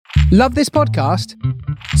Love this podcast?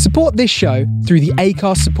 Support this show through the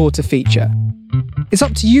Acast supporter feature. It's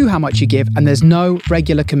up to you how much you give, and there's no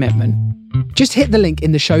regular commitment. Just hit the link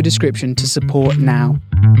in the show description to support now.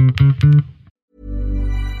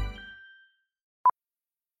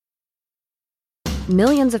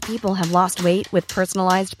 Millions of people have lost weight with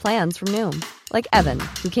personalized plans from Noom. Like Evan,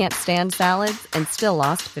 who can't stand salads and still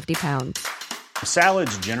lost 50 pounds.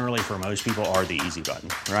 Salads generally for most people are the easy button,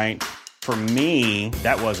 right? For me,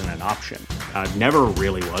 that wasn't an option. I never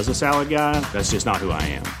really was a salad guy. That's just not who I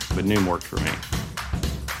am. But Noom worked for me.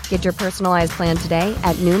 Get your personalized plan today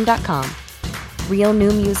at Noom.com. Real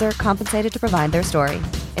Noom user compensated to provide their story.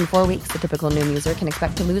 In 4 weeks, the typical Noom user can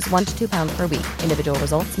expect to lose 1 to 2 pounds per week. Individual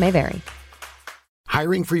results may vary.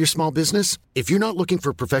 Hiring for your small business? If you're not looking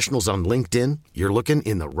for professionals on LinkedIn, you're looking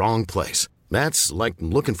in the wrong place. That's like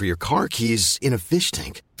looking for your car keys in a fish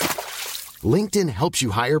tank. LinkedIn helps you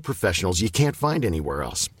hire professionals you can't find anywhere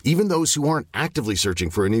else, even those who aren't actively searching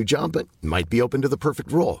for a new job but might be open to the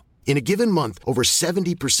perfect role. In a given month, over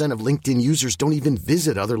 70% of LinkedIn users don't even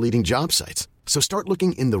visit other leading job sites. So start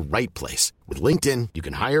looking in the right place. With LinkedIn, you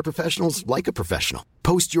can hire professionals like a professional.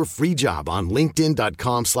 Post your free job on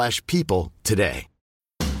linkedin.com/people today.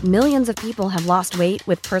 Millions of people have lost weight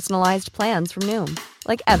with personalized plans from Noom.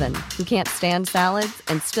 Like Evan, who can't stand salads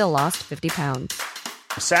and still lost 50 pounds.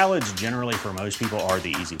 Salads generally for most people are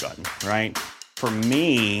the easy button, right? For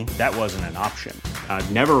me, that wasn't an option. I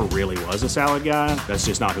never really was a salad guy. That's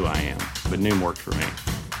just not who I am. But Noom worked for me.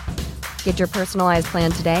 Get your personalized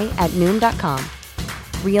plan today at Noom.com.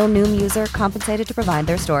 Real Noom user compensated to provide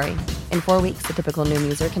their story. In 4 weeks, the typical Noom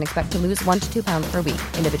user can expect to lose 1 to 2 pounds per week.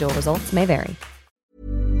 Individual results may vary.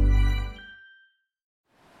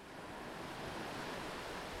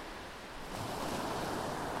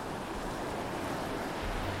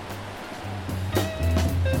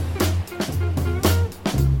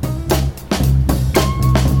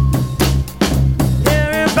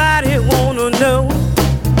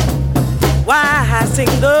 Why I sing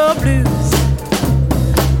the blues.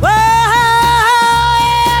 Oh,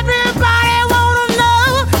 everybody wanna know,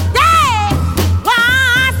 yeah, why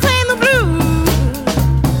I sing the blues.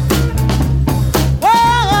 Oh,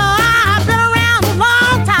 I've been around a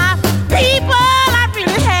long time. People, I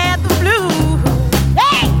really had the blues.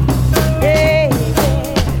 Hey, hey,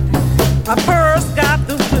 I first got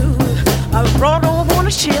the blues. I was brought over on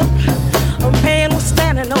a ship. A man was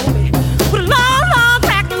standing on me with a long, long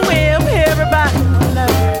cracking whip. Everybody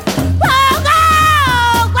knows. Oh,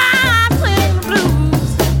 why I sing the blues.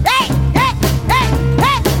 Hey, hey, hey,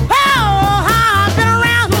 hey. Oh, I've been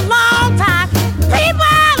around a long time. People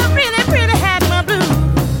have really, really had my blues.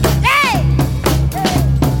 Hey,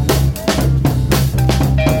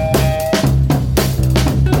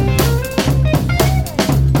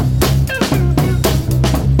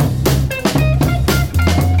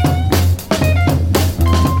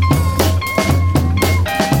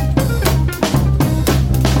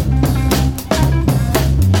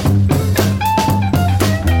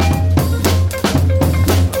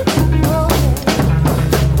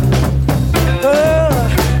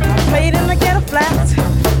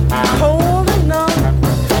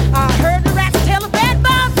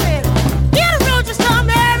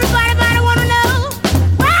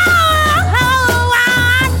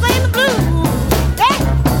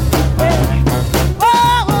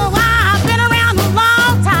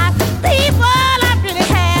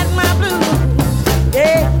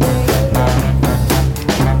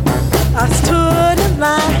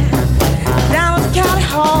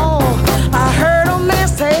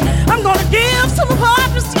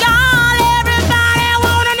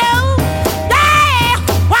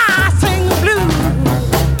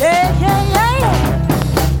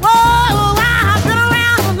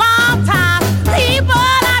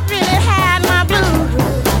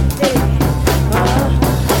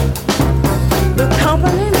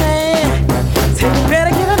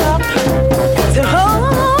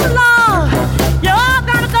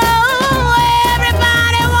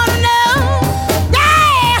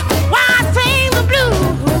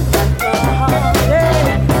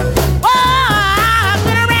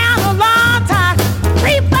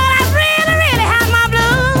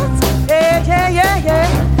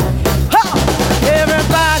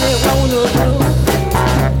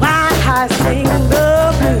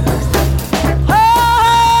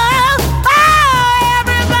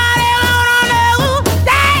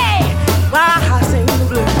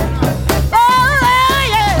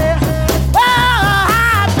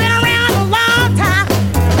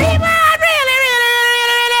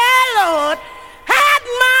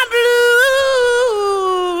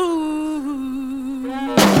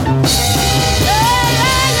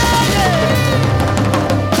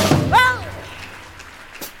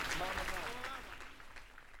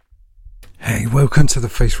 to the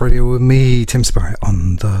Face Radio with me, Tim Spurrier,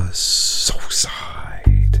 on the Soulside.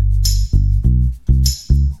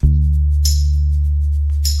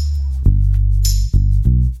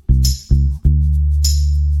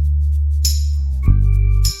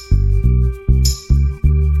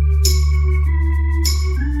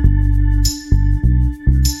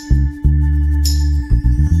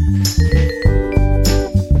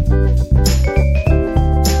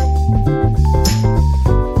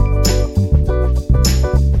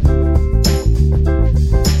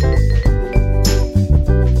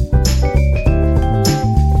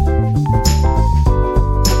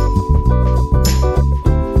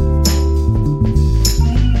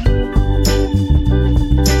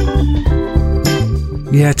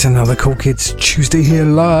 Yet another Cool Kids Tuesday here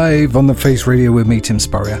live on the Face Radio with me, Tim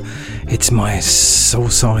Spurrier. It's my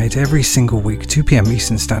Soulside every single week, 2 p.m.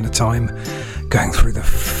 Eastern Standard Time, going through the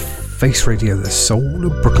Face Radio, the soul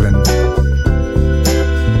of Brooklyn.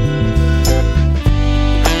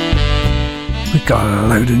 We've got a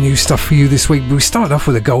load of new stuff for you this week. We started off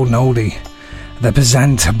with a golden oldie, the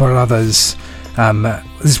Bazant Brothers. This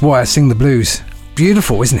is Why I Sing the Blues.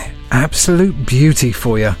 Beautiful, isn't it? Absolute beauty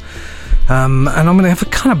for you. And I'm going to have a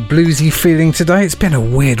kind of bluesy feeling today. It's been a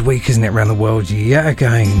weird week, isn't it, around the world yet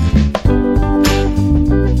again.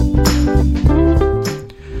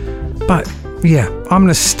 But yeah, I'm going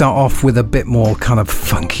to start off with a bit more kind of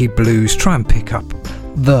funky blues, try and pick up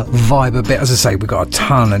the vibe a bit. As I say, we've got a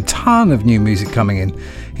ton of new music coming in,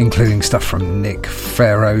 including stuff from Nick,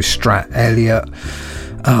 Pharaoh, Strat, Elliott.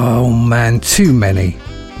 Oh man, too many.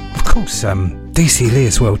 Of course, DC Lee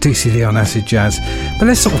as well, DC Lee on acid jazz. But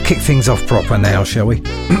let's sort of kick things off proper now, shall we?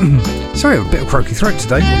 Sorry, I have a bit of croaky throat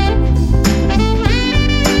today.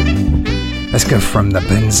 Let's go from the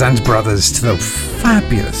Benzant Brothers to the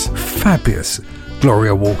fabulous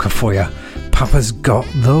Gloria Walker for you. Papa's Got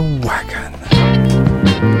the Wagon.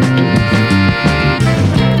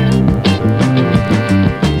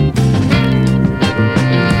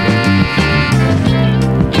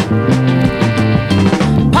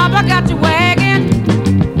 Papa got your wagon,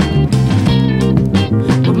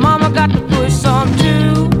 but Mama got to push some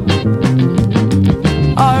too.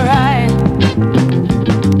 Alright.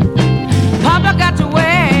 Papa got your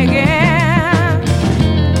wagon,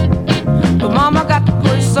 but Mama got to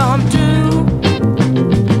push some too.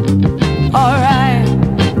 Alright.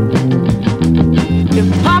 If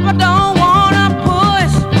Papa don't wanna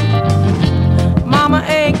push, Mama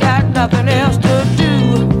ain't got nothing else to do.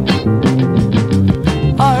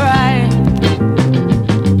 Alright.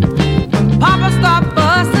 When Papa start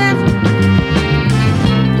fussing,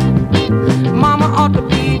 Mama ought to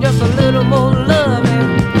be just a little more loving.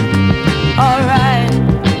 Alright.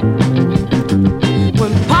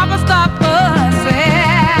 When Papa start fussing,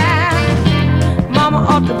 Mama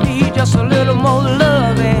ought to be just a little more loving.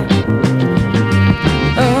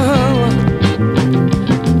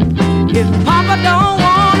 If Papa don't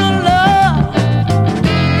wanna love,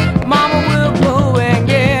 Mama will go and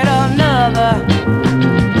get another.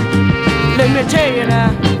 Let me tell you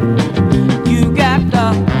now, you got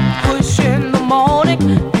the push in the morning,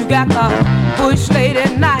 you got the push late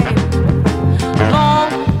at night.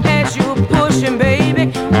 Long as you're pushing,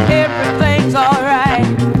 baby, everything's alright.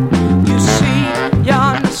 You see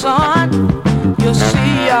yonder sun, you'll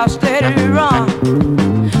see your steady run.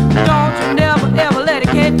 Don't you never ever let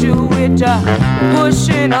it get you with your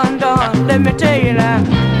pushing undone. Let me tell you now.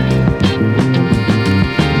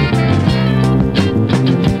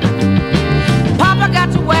 Papa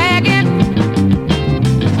got your wagon,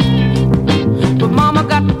 but Mama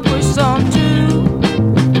got to push some too.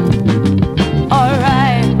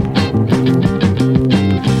 Alright.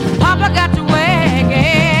 Papa got your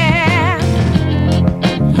wagon,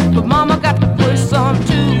 but Mama got to push some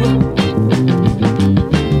too.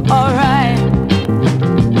 Alright.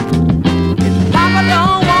 If Papa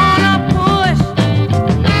don't wanna push,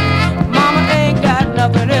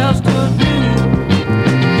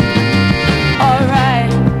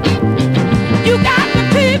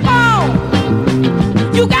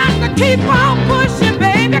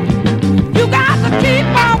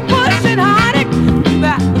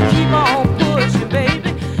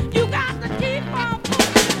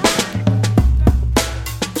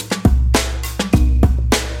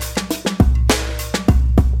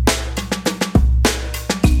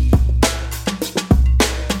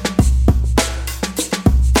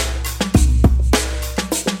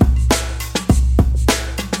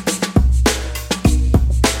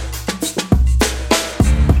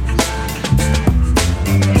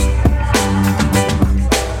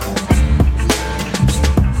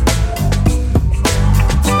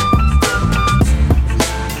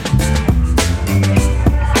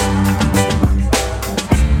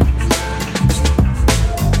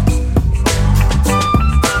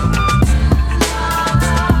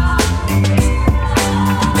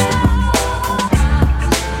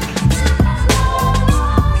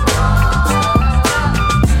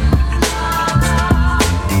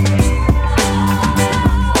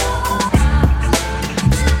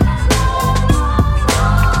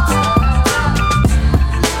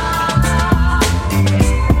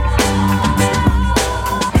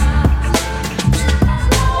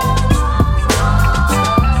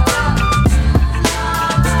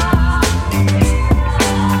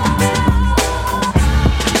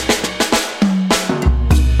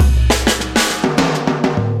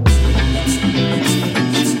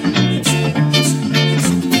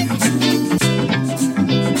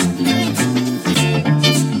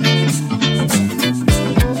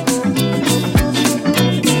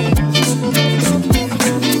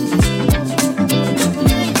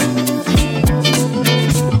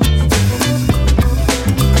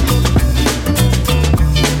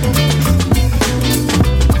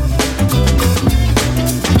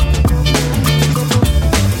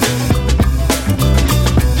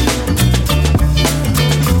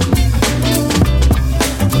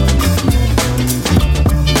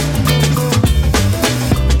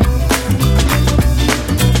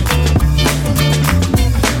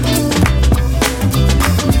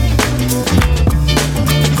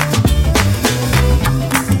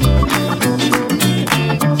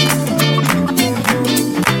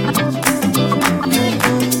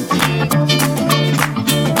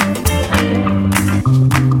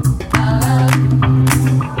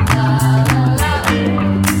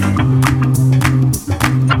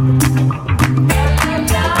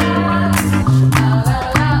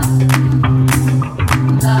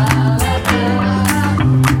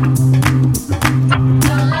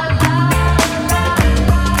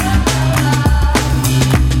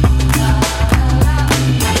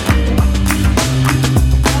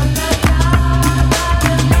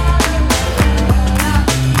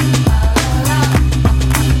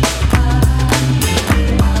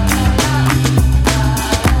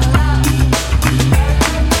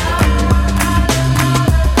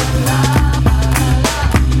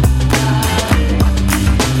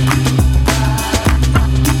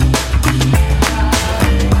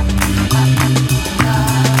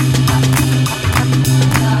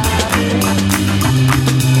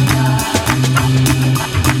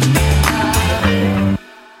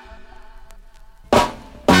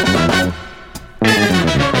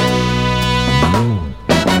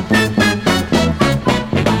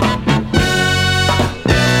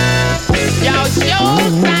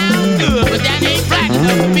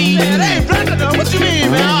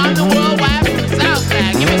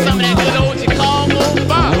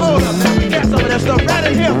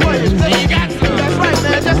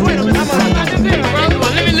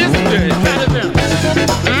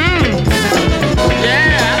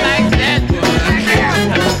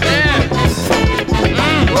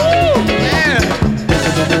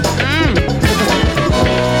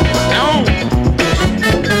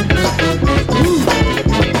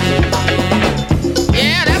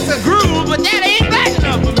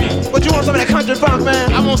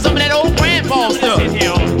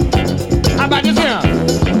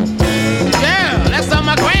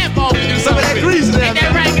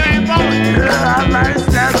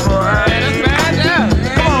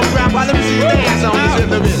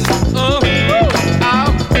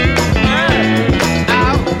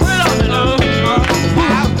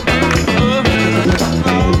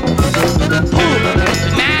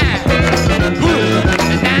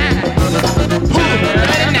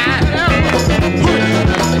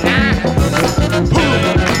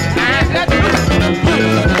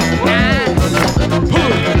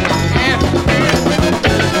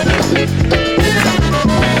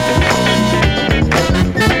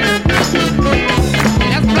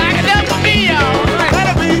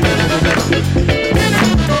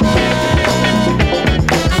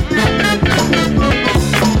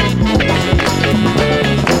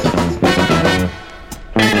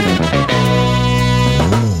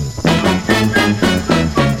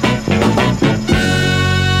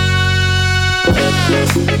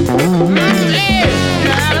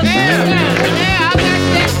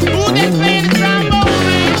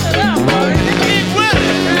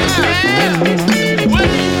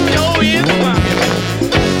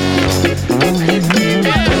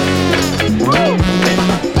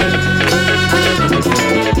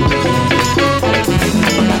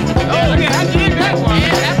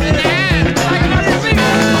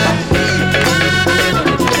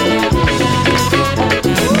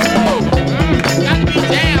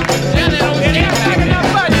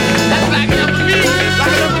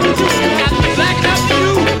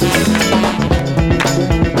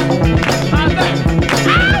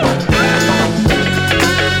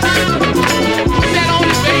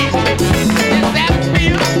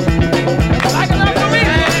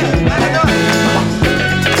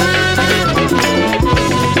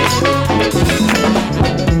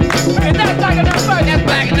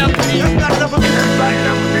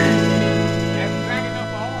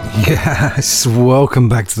 Yes, welcome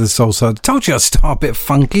back to the Soulside. I told you I'd start a bit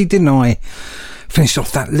funky, didn't I? Finished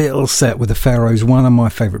off that little set with the Pharaohs, one of my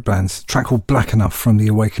favourite bands. A track called Black Enough from the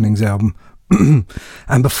Awakenings album.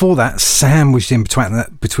 And before that, sandwiched in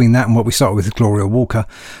between that and what we started with Gloria Walker,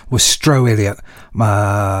 was Stro Elliott.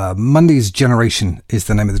 Monday's Generation is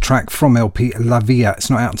the name of the track from LP La Via. It's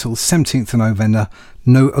not out until the 17th of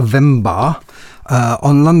November.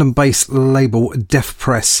 On London-based label Def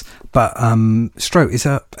Press, but Stro is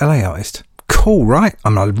a LA artist. Cool, right?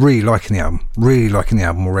 I'm really liking the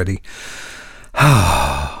album already.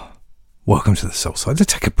 Welcome to the Soulside. To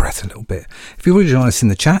take a breath a little bit. If you want to join us in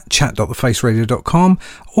the chat.thefaceradio.com,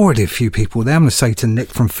 already a few people there. I'm going to say to Nick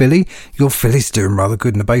from Philly, your Philly's doing rather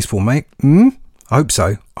good in the baseball, mate. I hope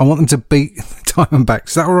so. I want them to beat the Diamondbacks.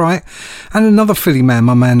 Is that all right? And another Philly man,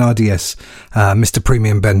 my man RDS, Mr.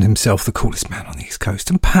 Premium Ben himself, the coolest man on the East Coast,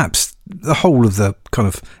 and perhaps the whole of the kind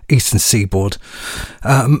of Eastern Seaboard.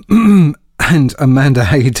 And Amanda,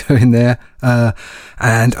 how you doing there?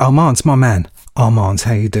 And Armand's my man. Armand's,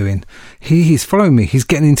 how you doing? He's following me. He's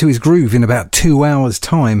getting into his groove in about 2 hours'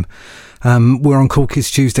 time. We're on Cool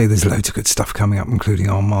Kids Tuesday. There's loads of good stuff coming up, including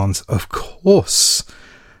Armand's, of course.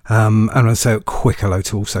 And I'll say a quick hello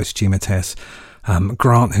to also Stu Mateus.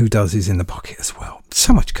 Grant, who does, is in the pocket as well.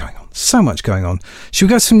 So much going on. Should we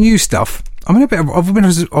go some new stuff? I was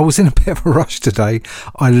in a bit of a rush today.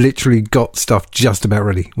 I literally got stuff just about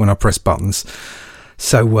ready when I pressed buttons.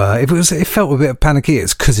 So it felt a bit panicky.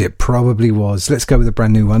 It's because it probably was. Let's go with a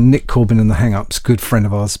brand new one. Nick Corbin and the Hang-Ups, good friend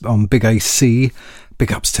of ours on Big AC.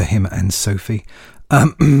 Big ups to him and Sophie.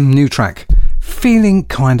 New track, Feeling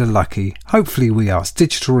Kinda Lucky. Hopefully we are.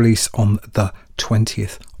 Digital release on the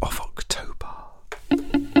 20th of October.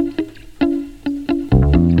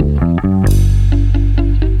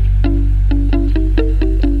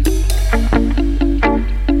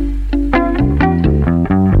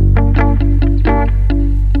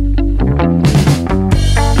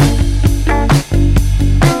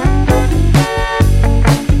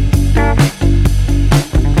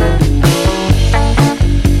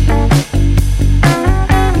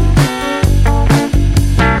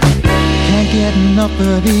 Up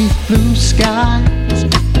at these blue skies,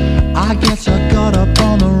 I guess I got up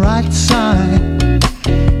on the right side.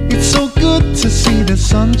 It's so good to see the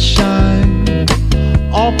sunshine,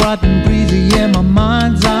 all bright and breezy in my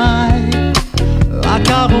mind's eye. Like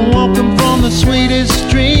I've been walking from the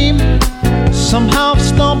sweetest dream, somehow I've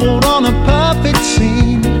stumbled on a perfect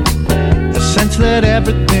scene, a sense that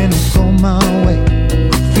everything will go my way.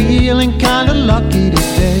 Feeling kinda lucky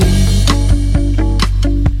today.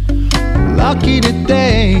 Lucky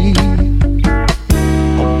today.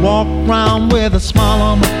 I walk round with a smile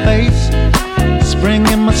on my face, spring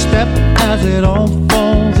in my step as it all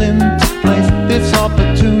falls into place. This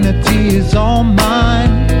opportunity is all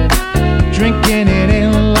mine, drinking it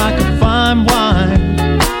in like a fine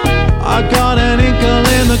wine. I got an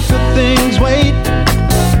inkling that good things wait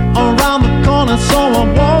around the corner, so I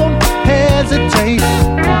won't hesitate.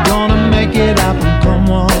 I'm gonna make it happen, come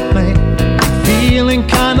what may. Feeling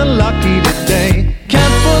kinda lucky today.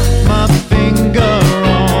 Can't put my finger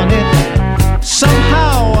on it.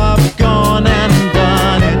 Somehow I've gone and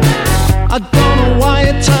done it. I don't know why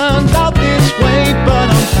it turned out this way, but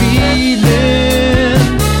I'm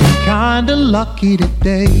feeling kinda lucky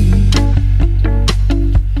today.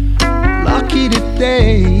 Lucky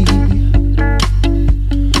today.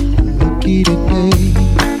 Lucky today.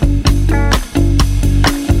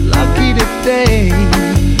 Lucky today.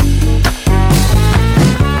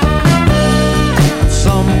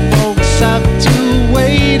 Have to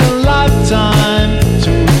wait a lifetime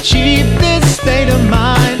to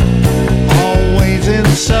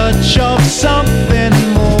touch of something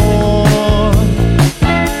more.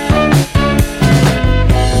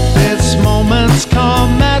 This moment's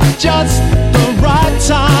come at just the right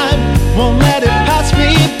time. Won't let it pass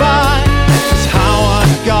me by. 'Cause how I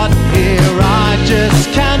got here I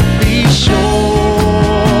just can't be sure.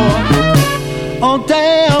 All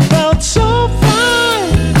day I felt so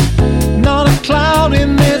fine, not a cloud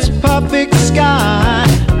in this perfect sky.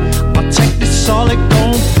 I'll take this solid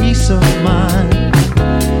gold peace of mind,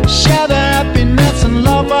 share the happiness and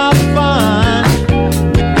love I find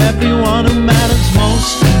with everyone who matters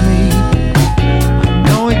most to me. I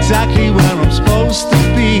know exactly where I'm supposed to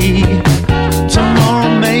be. Tomorrow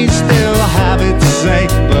may still have its say,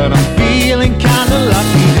 but I'm feeling kinda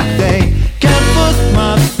lucky today. Can't put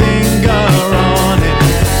my finger on it.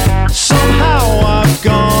 Somehow I've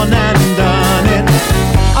gone and done it.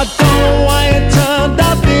 I don't know why it turned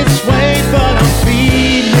out this way, but I'm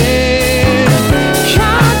feeling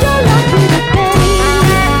kinda lucky today.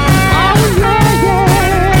 Oh yeah, yeah,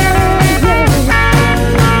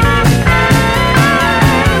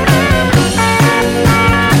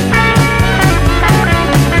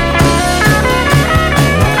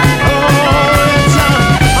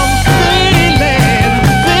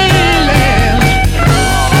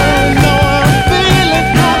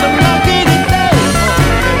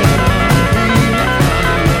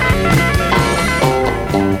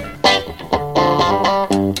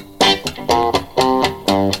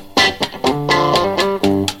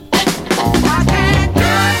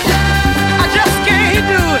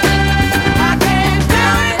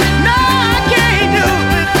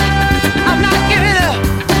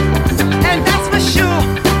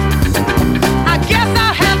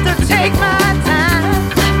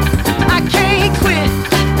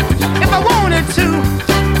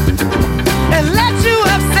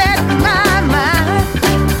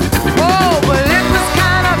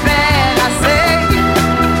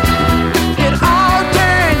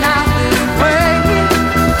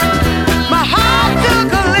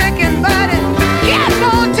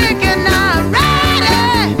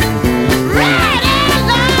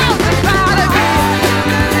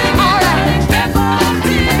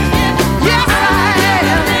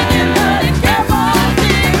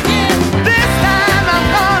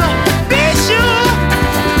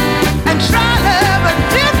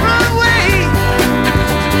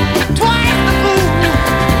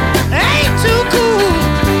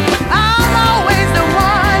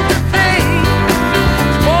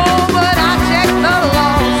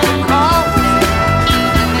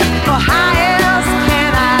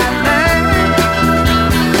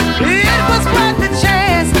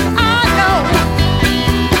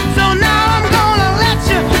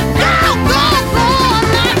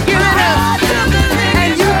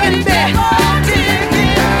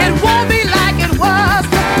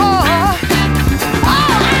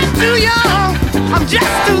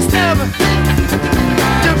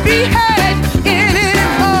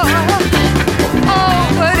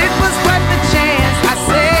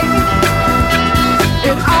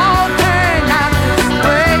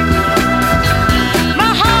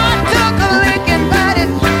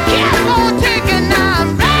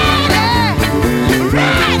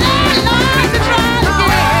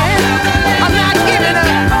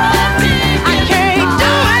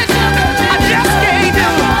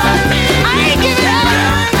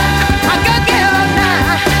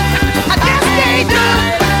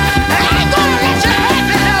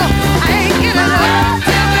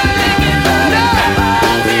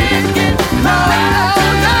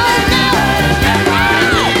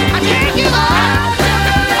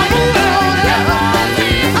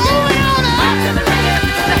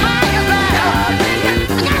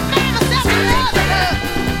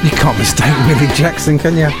 Can't mistake Millie Jackson,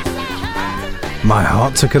 can you? My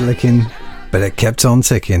heart took a licking, but it kept on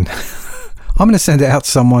ticking. I'm going to send it out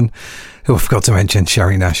to someone who I forgot to mention,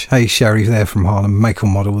 Sherry Nash. Hey, Sherry there from Harlem. Make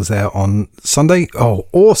and Model was there on Sunday. Oh,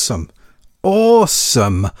 awesome.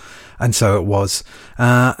 Awesome. And so it was.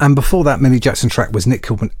 And before that Millie Jackson track was Nick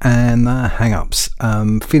Kilburn and the Hang-Ups.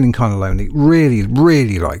 Feeling Kind of Lonely. Really,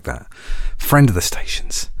 really like that. Friend of the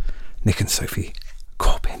stations, Nick and Sophie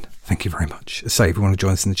Corbin. Thank you very much. Say, if you want to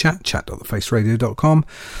join us in the chat.thefaceradio.com.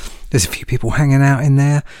 There's a few people hanging out in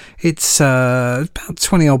there. It's about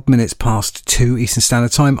 20 odd minutes past 2 Eastern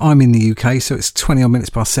Standard Time. I'm in the UK, so it's 20 odd minutes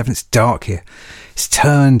past 7. It's dark here. It's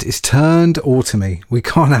turned autumny. We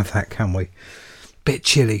can't have that, can we? Bit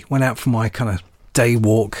chilly. Went out for my kind of day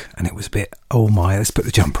walk, and it was a bit, oh my, let's put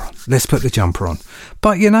the jumper on.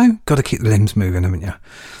 But, you know, got to keep the limbs moving, haven't you?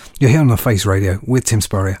 You're here on the Face Radio with Tim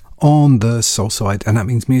Spurrier on the Soulside, and that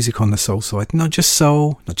means music on the Soulside. Not just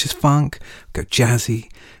soul, not just funk, go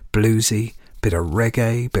jazzy, bluesy, bit of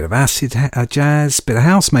reggae, bit of acid jazz, bit of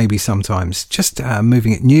house maybe sometimes. Just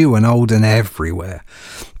moving it new and old and everywhere.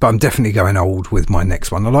 But I'm definitely going old with my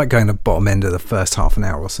next one. I like going to the bottom end of the first half an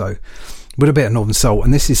hour or so with a bit of Northern Soul.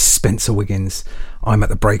 And this is Spencer Wiggins. I'm at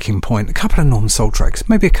the breaking point. A couple of Northern Soul tracks,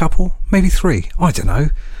 maybe a couple, maybe three. I don't know.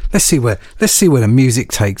 Let's see where the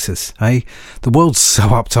music takes us, eh? The world's so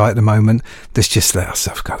uptight at the moment. Let's just let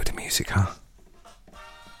ourselves go with the music, huh?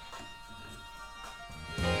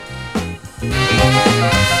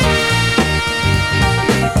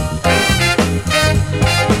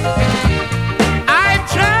 I've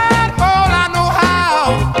tried all I know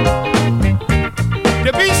how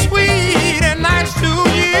to be sweet and nice to you.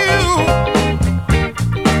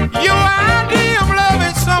 Your idea of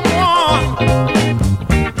loving someone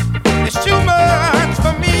is too much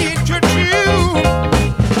for me to chew.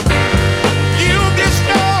 You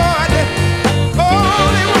destroyed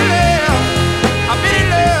all that was left of any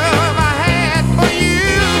love I had for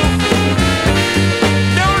you.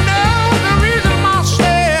 Don't know the reason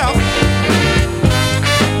myself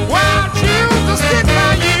why I choose to stick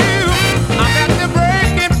by you. I'm at the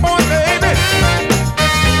breaking point, baby.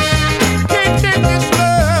 Can't take this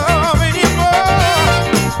love anymore.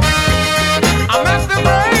 I'm at the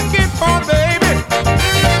breaking point, baby.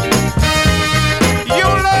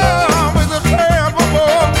 Your love is a terrible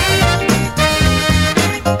bore.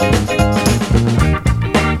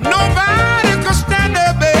 Nobody can stand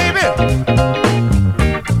up, baby,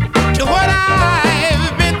 to what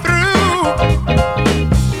I've been through.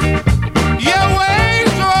 Your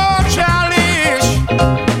ways are all childish,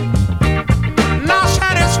 not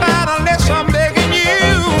satisfied unless I'm begging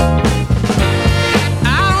you. I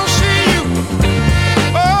don't see you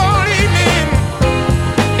all evening.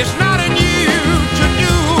 It's not in you to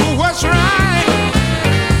do what's right.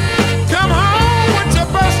 Come home with your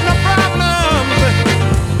personal problems,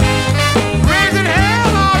 raising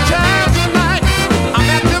hell all times of night. I'm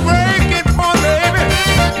at the breaking point, baby.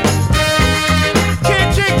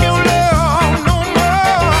 Can't take your love no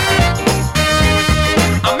more.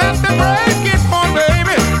 I'm at the breaking point,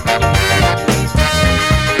 baby.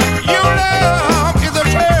 Your love is a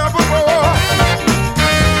terrible bore.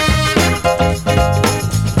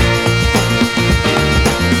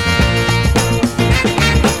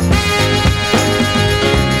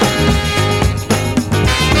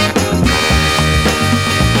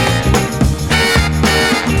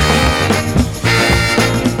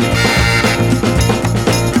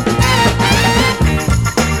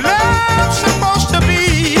 Love's supposed to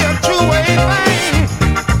be a two-way thing,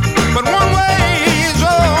 but one way is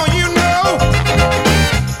all you know.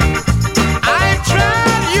 I've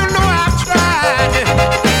tried, you know I've tried,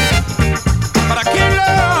 but I can't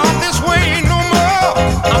love this way no more.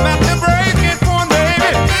 I'm at the breaking point,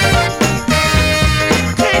 baby.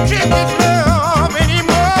 Can't take this love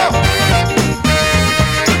anymore.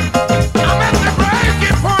 I'm at the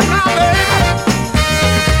breaking point now, baby.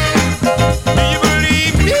 Do you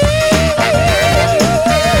believe me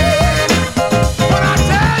when I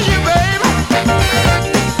tell you, baby?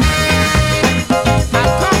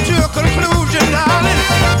 I've come to a conclusion, darling.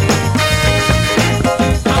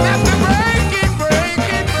 I'm at the breaking.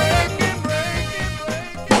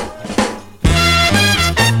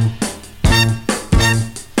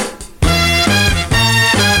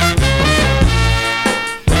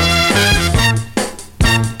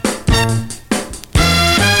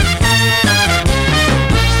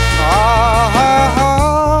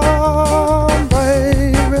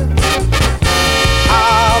 Baby,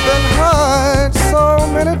 I've been hurt so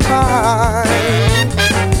many times.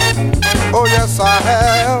 Oh, yes, I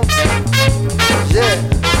have. Yeah.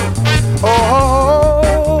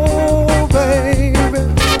 Oh, baby,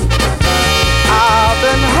 I've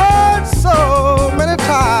been hurt so many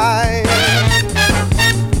times.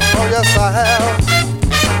 Oh, yes, I have.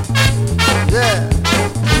 Yeah.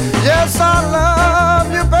 Yes, I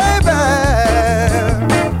love you, baby.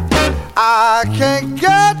 I can't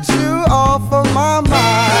get you off of my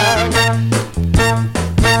mind.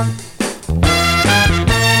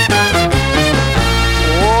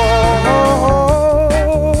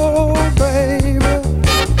 Oh, baby,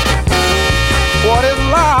 what is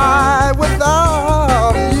life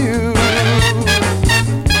without you?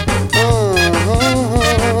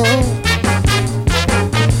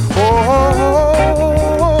 Oh,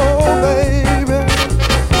 baby,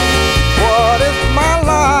 what is my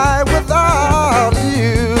life without you?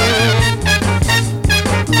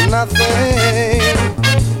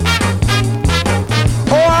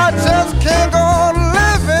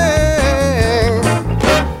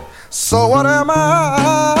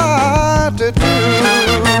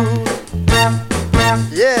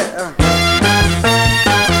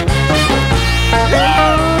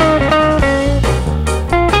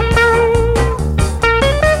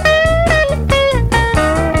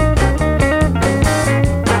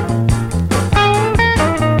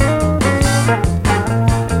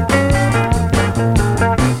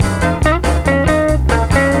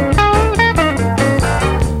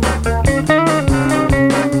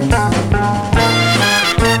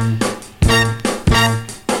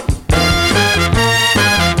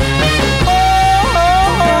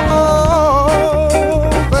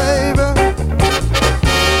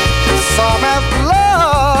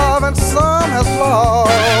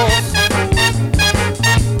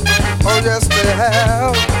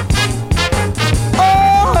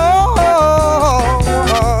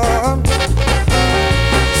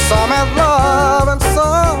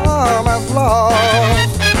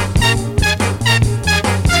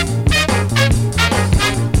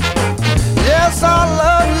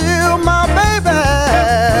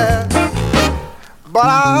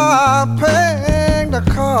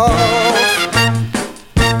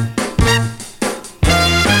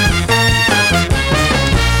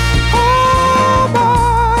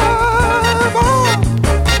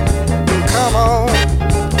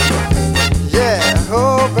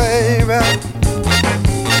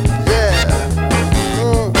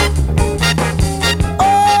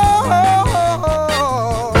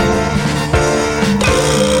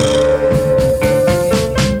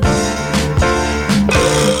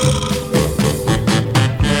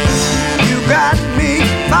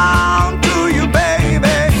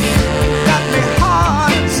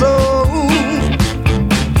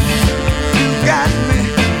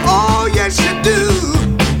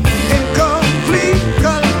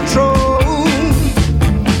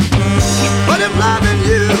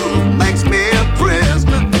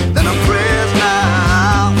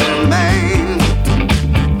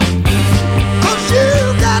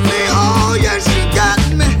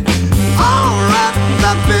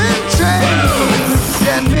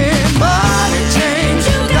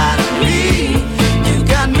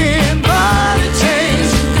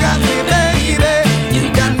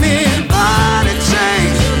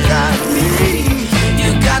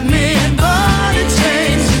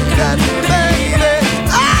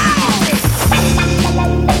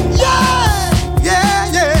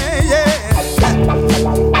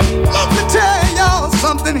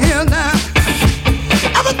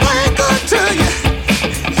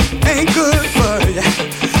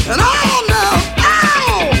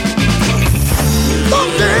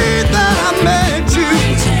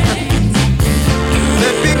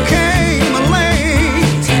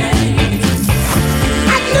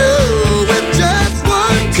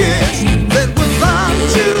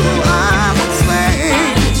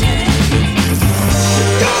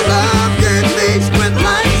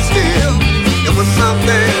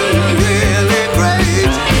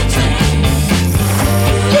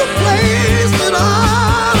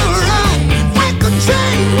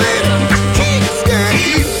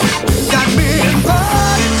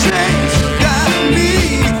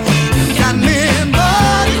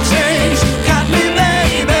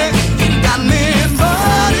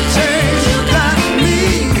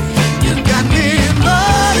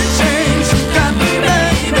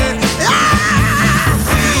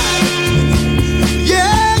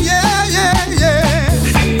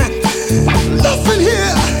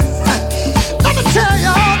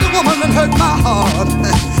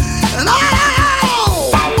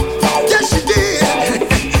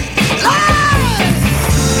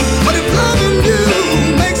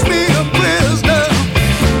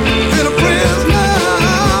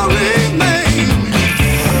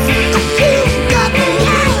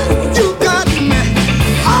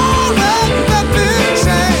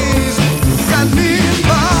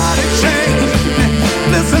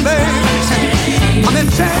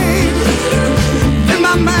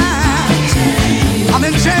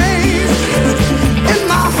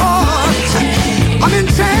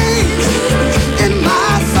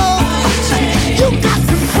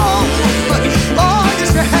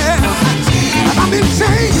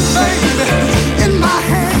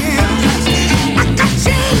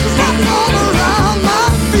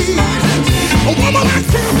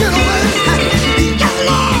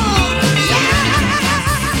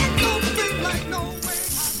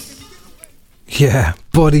 Yeah,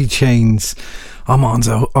 Body Chains.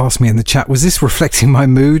 Armando asked me in the chat, was this reflecting my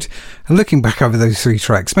mood? And looking back over those 3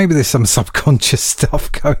 tracks, maybe there's some subconscious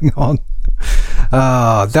stuff going on.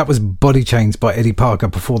 That was Body Chains by Eddie Parker.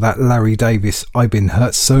 Before that, Larry Davis, I've Been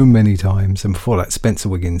Hurt So Many Times. And before that, Spencer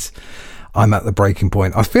Wiggins, I'm at the breaking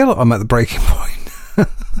point. I feel like I'm at the breaking point.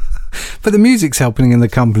 But the music's helping in the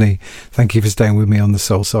company. Thank you for staying with me on the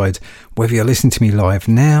Soulside. Whether you're listening to me live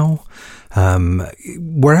now,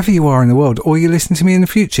 wherever you are in the world, or you listen to me in the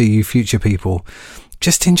future, you future people,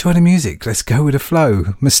 just enjoy the music. Let's go with the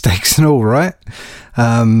flow, mistakes and all, right?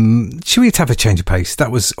 Should we have a change of pace?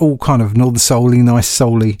 That was all kind of northern soul-y, nice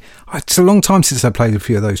soul-y. It's a long time since I played a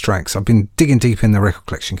few of those tracks. I've been digging deep in the record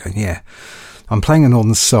collection going, yeah, I'm playing a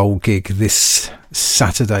Northern Soul gig this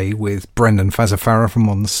Saturday with Brendan Fazafara from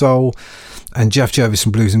Modern Soul and Jeff Jervis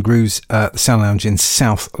from Blues and Grooves at the Sound Lounge in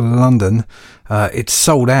South London. It's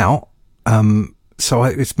sold out. So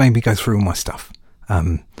it's made me go through all my stuff.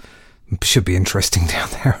 Should be interesting down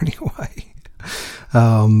there anyway.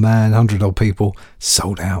 Oh man, 100 odd people,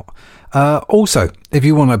 sold out. Also, if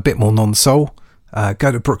you want a bit more non-soul,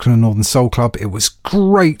 go to Brooklyn Northern Soul Club. It was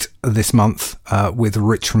great this month with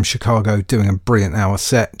Rich from Chicago doing a brilliant hour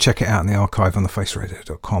set. Check it out in the archive on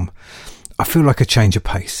thefaceradio.com. I feel like a change of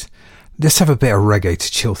pace. Let's have a bit of reggae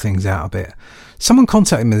to chill things out a bit. Someone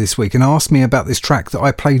contacted me this week and asked me about this track that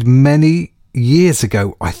I played many years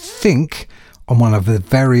ago, I think, on one of the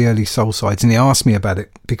very early Soulsides, and he asked me about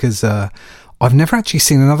it because I've never actually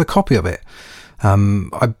seen another copy of it.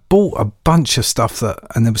 I bought a bunch of stuff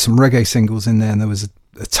and there were some reggae singles in there, and there was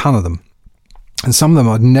a ton of them. And some of them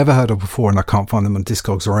I'd never heard of before, and I can't find them on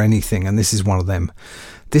Discogs or anything, and this is one of them.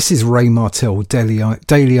 This is Ray Martell, Daily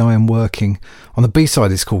I Am Working. On the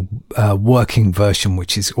B-side, it's called Working Version,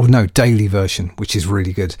 Daily Version, which is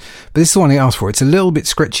really good. But this is the one he asked for. It's a little bit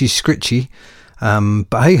scritchy,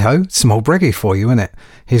 but hey-ho, some old reggae for you, innit?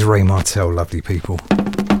 Here's Ray Martell, lovely people.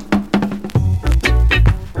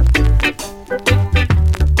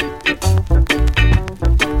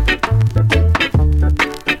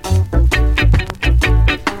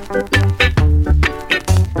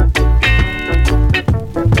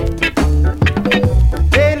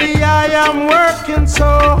 So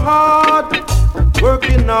hard,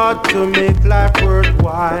 working hard to make life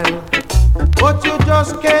worthwhile, but you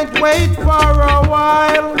just can't wait for a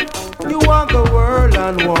while. You want the world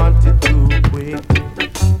and want it too quick.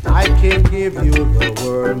 I can give you the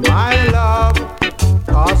world, my love,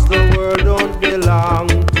 cause the world don't belong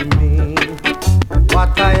to me.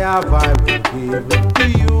 What I have I will give to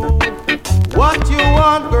you. What you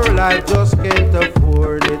want, girl, I just can't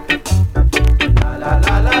afford it. La la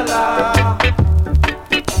la la la.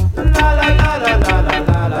 La la la la la la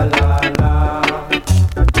la la la la.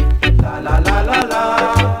 La la la la la.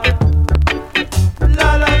 La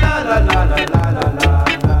la la la la la la la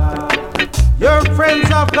la. Your friends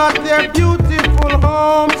have got their beautiful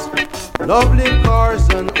homes, lovely cars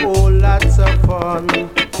and all lots of fun.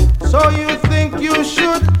 So you think you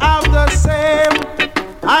should have the same?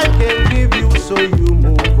 I can give you so you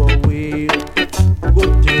move away.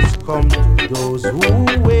 Good things come to those who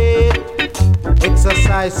wait.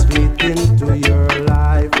 Exercise faith into your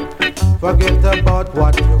life. Forget about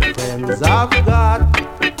what your friends have got.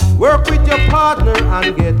 Work with your partner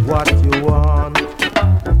and get what you want.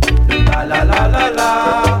 La la la la la.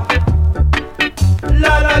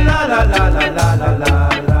 La la la la la la la la la.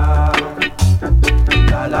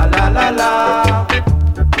 La la la la la.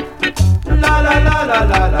 La la la la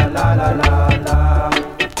la la la la la.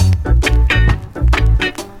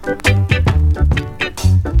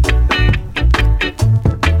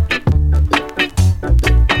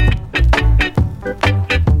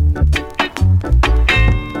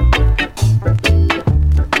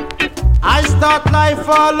 Start life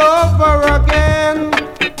all over again.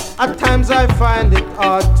 At times I find it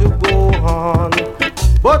hard to go on,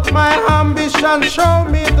 but my ambition show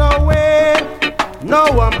me the way. Now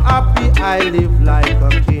I'm happy, I live like a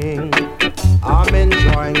king. I'm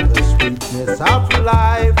enjoying the sweetness of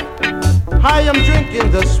life. I am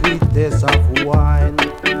drinking the sweetness of wine.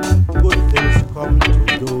 Good things come to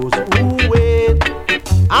those who wait.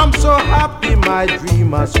 I'm so happy my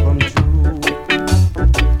dream has come true.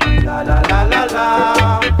 La la la la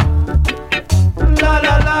la. La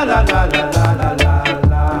la la la la la la la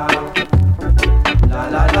la. La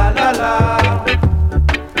la la la la.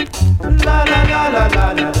 La la la la la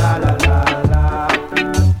la la la la.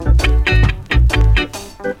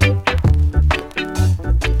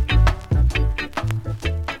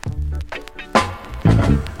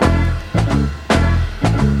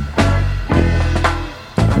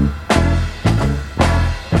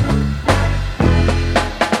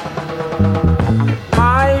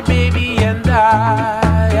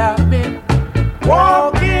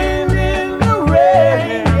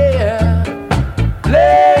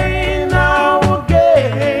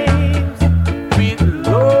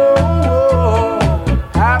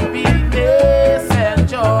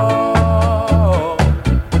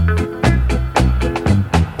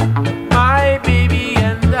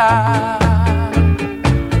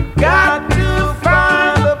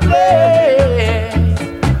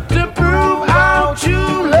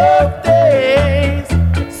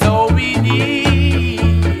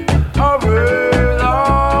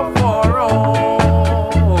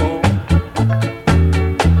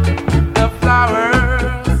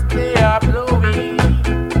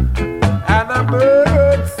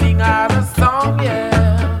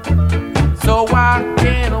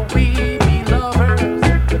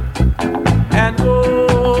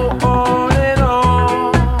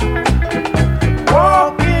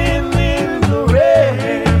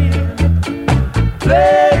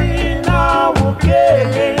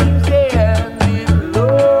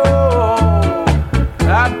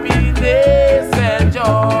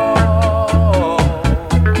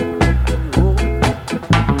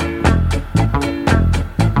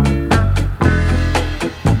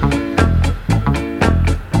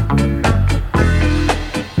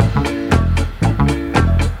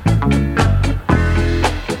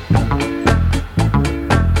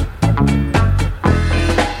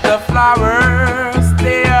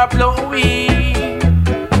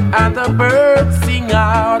 and the birds sing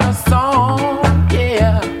out a song,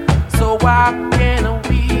 yeah. So why can't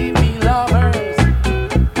we be lovers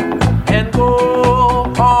and go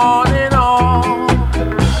on and on,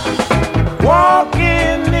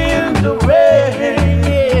 walking in the rain,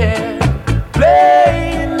 yeah,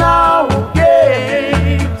 playing our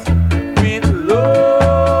games with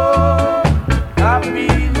love,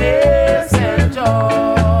 happiness and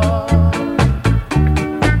joy,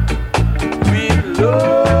 with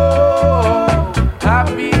love,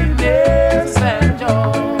 happiness and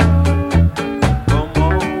joy. Come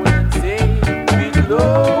on and say with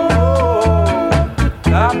love,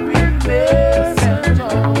 happiness and joy.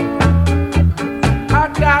 I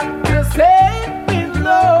got to say with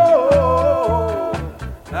love,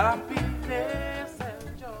 happiness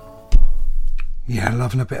and joy. Yeah,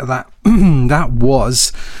 loving a bit of that. That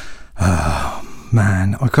was...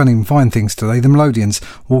 man, I can't even find things today. The Melodians,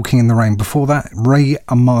 Walking in the Rain. Before that, Ray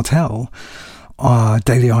Martell,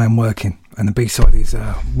 Daily I Am Working. And the B-side is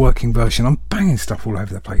a working version. I'm banging stuff all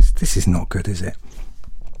over the place. This is not good, is it?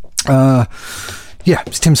 Yeah,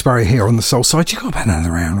 it's Tim Spurrier here on the Soulside. You got about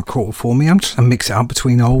another hour and a quarter for me. I'm trying to mix it up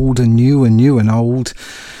between old and new and old.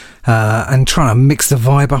 And trying to mix the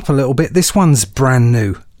vibe up a little bit. This one's brand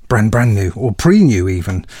new. Brand new, or pre-new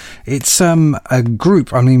even. It's a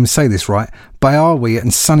group, I don't even say this right, Bayawi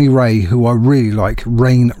and Sunny Ray, who I really like,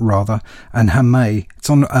 Rain rather, and Hamay. It's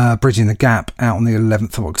on Bridging the Gap, out on the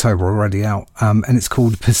 11th of October, already out, and it's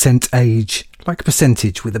called Percentage, like a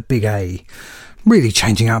percentage with a big A. Really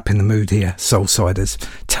changing up in the mood here, Soulsiders.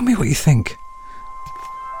 Tell me what you think.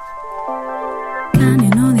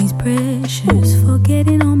 Counting all these pressures,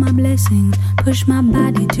 forgetting all my blessings, push my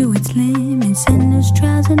body to its limits, endless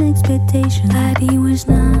trials and expectations. Body was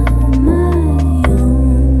not my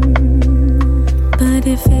own, but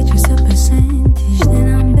if it's just a percentage,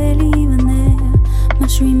 then I'm barely even there.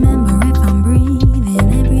 Must remember if I'm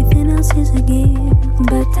breathing, everything else is a gift.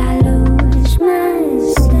 But I lose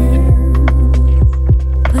myself,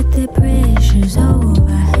 put the pressures over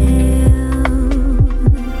hell.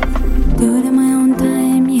 Do it in my own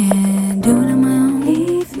time, yeah. Do it in my own.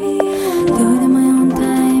 Do it in my own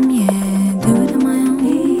time, yeah. Do it in my own. Do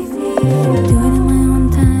it in my own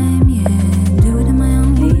time, yeah. Do it in my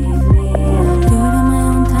own. Do it in my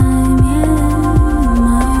own time, yeah.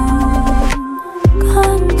 My own.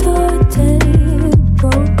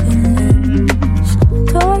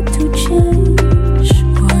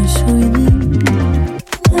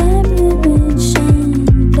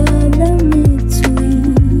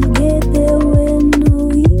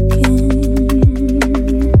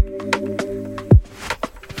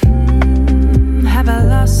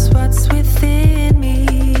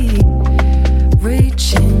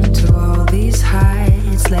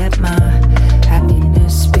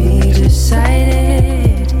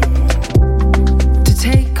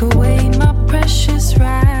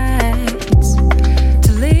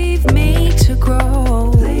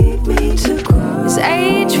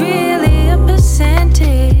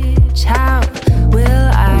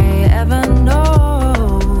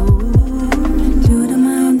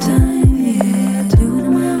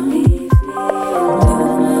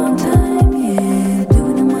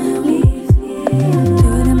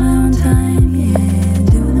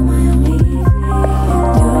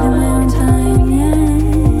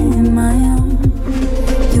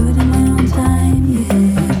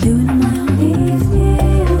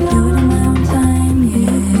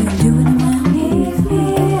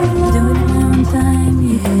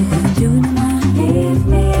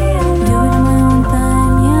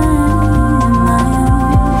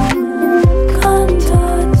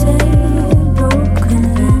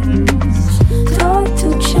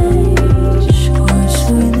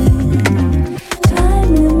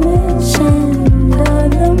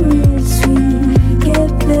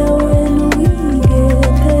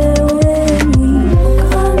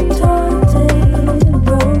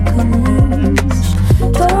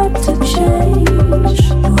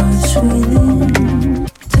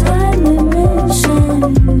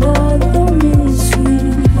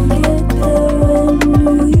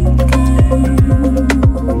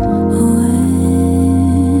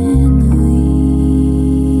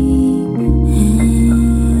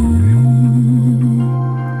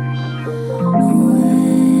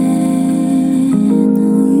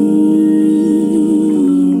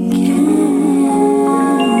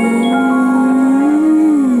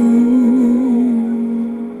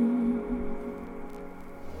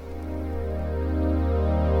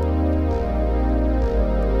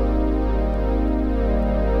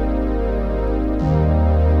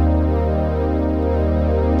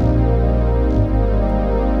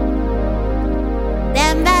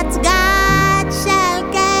 that's God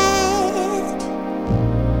shall get,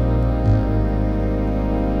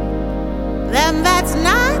 them that's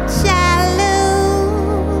not shall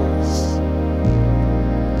lose.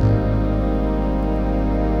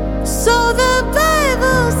 So the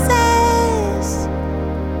Bible says,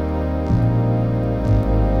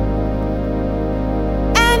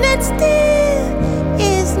 and it still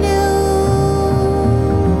is news.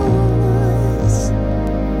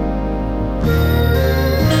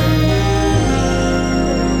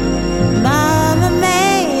 Mama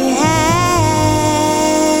may have,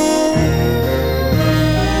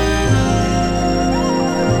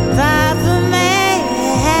 Papa may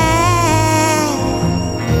have,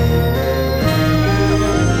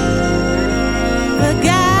 but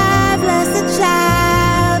God bless the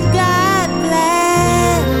child, God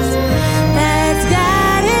bless, that's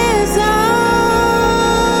got his own,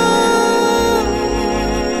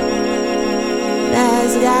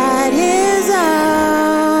 that's got his own.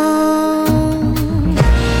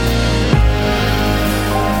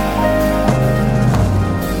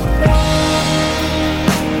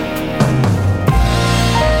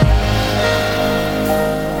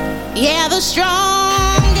 Yeah, the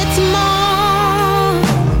strong gets more,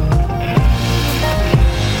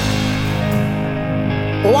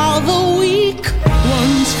 while the weak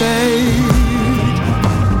ones fade.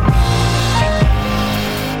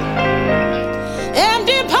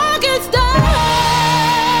 Empty pockets don't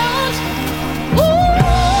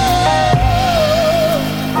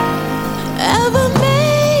ever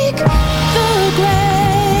make the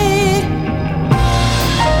grade.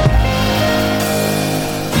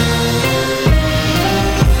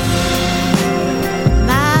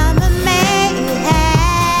 Mama may have,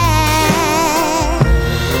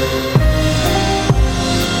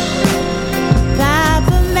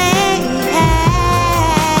 Papa may have,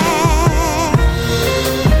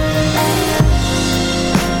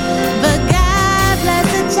 but God bless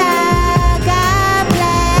the child, God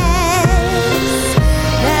bless,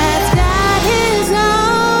 that's got his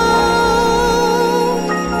own,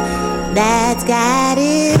 that's got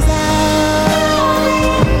his own.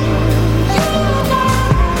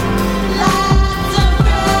 Lots of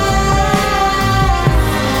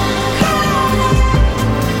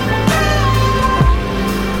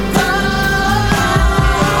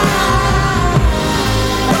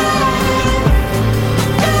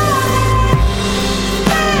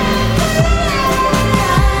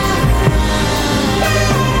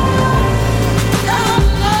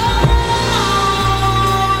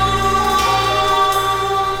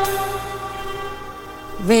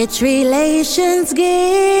rich relations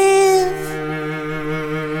give,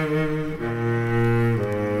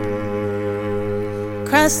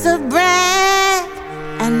 crust of bread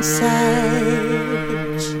and such.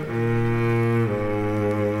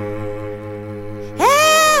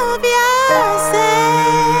 Help yourself,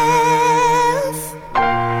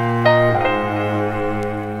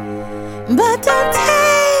 but don't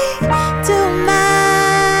take too much.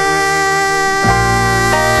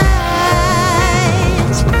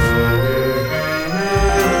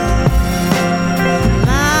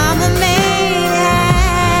 Mama may have,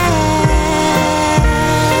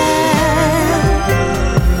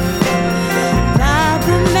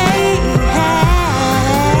 Papa may have,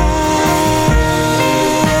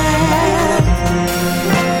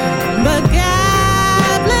 but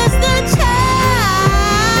God bless the child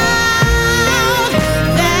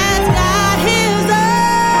that's got his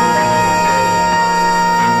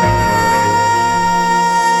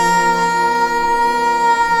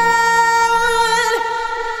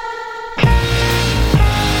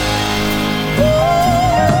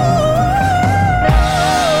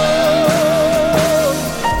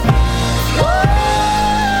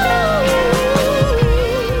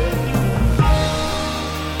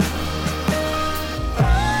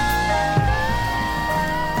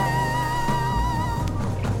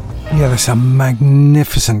Yeah, that's a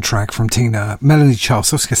magnificent track from Melanie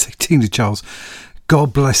Charles. I was going to say Tina Charles.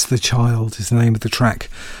 God Bless the Child is the name of the track.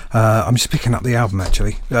 I'm just picking up the album,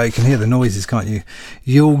 actually. You can hear the noises, can't you?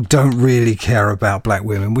 You All Don't Really Care About Black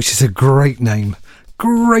Women, which is a great name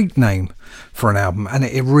for an album, and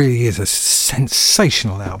it really is a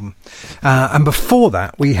sensational album. And before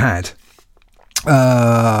that, we had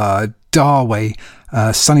Darway,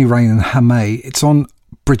 Sunny Rain and Hamay. It's on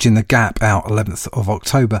Bridging the Gap, out 11th of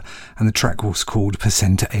October, and the track was called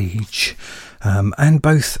Percentage. And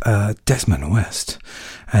both Desmond West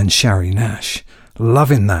and Shari Nash,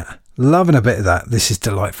 loving a bit of that. This is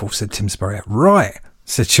delightful, said Tim Spurrier. Right,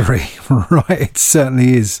 said Cherie. Right, it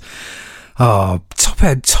certainly is. Oh, top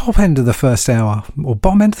end of the first hour, or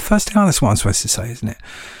bottom end of the first hour, that's what I'm supposed to say, isn't it?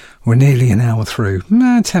 We're nearly an hour through,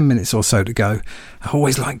 10 minutes or so to go. I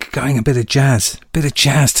always like going a bit of jazz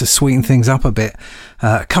to sweeten things up a bit.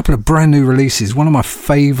 A couple of brand new releases. One of my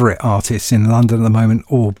favourite artists in London at the moment,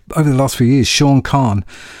 or over the last few years, Sean Khan.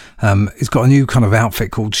 He's got a new kind of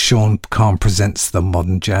outfit called Sean Khan Presents the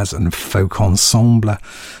Modern Jazz and Folk Ensemble.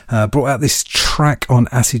 Brought out this track on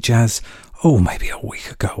Acid Jazz, maybe a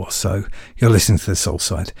week ago or so. You're listening to the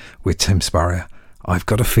Soulside with Tim Spurrier. I've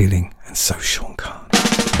got a feeling, and so Sean Khan.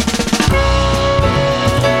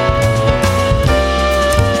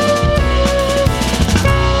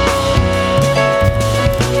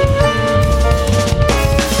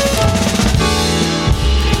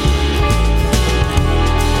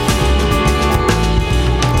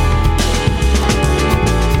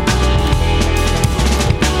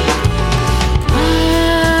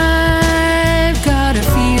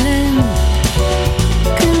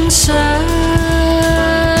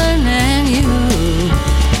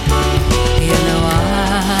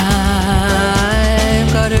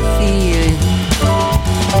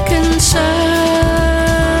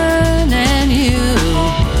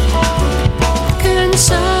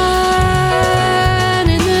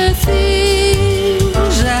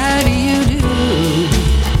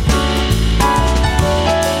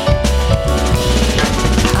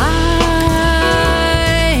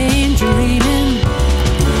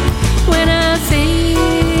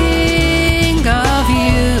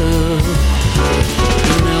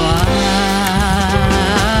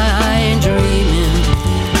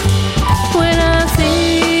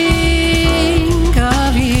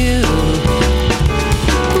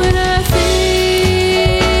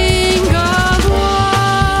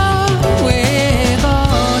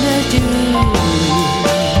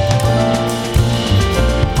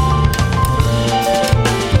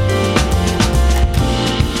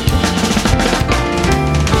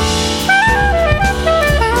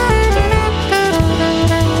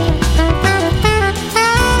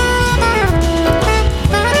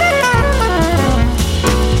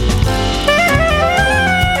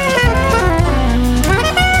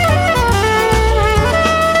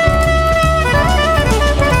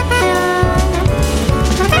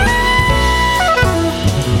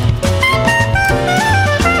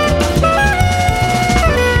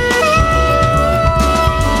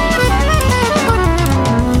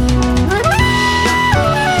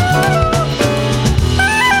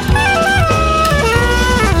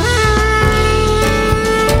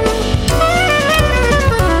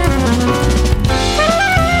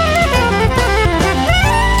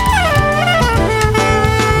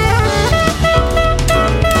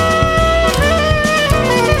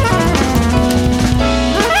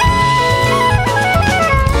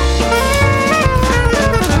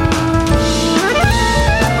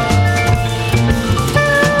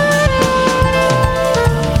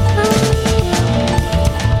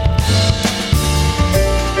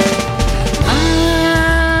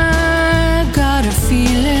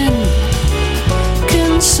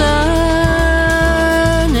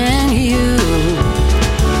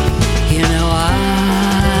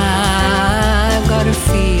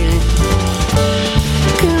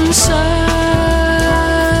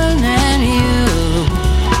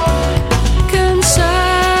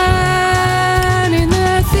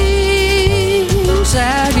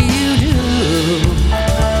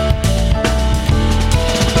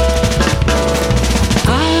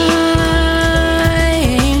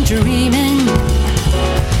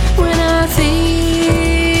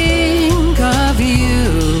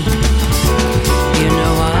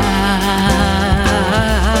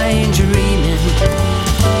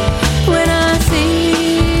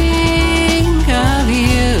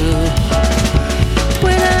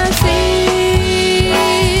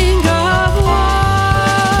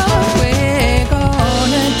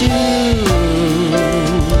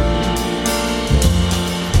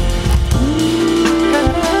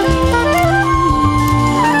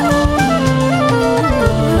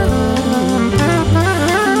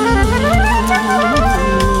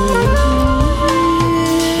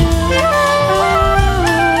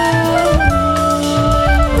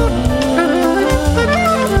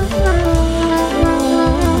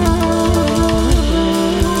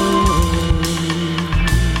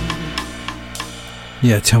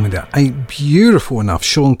 Yeah, tell me that ain't beautiful enough.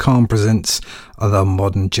 Sean Khan Presents the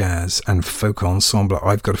Modern Jazz and Folk Ensemble.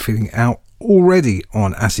 I've got a feeling out already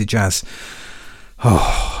on Acid Jazz.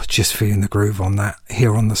 Oh, just feeling the groove on that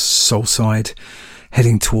here on the Soulside.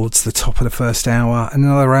 Heading towards the top of the first hour. In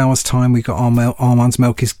another hour's time, we got Armand's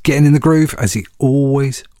Melk is getting in the groove, as he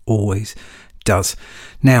always does.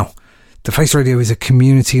 Now, The Face Radio is a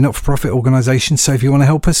community not-for-profit organisation, so if you want to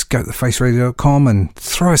help us, go to thefaceradio.com and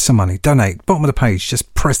throw us some money. Donate. Bottom of the page,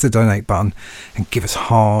 just press the donate button and give us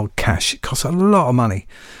hard cash. It costs a lot of money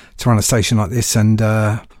to run a station like this, and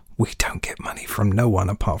we don't get money from no one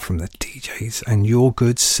apart from the DJs and your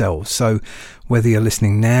good selves. So whether you're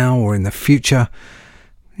listening now or in the future,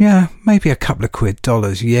 yeah, maybe a couple of quid,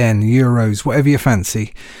 dollars, yen, euros, whatever you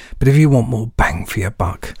fancy. But if you want more bang for your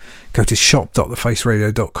buck, go to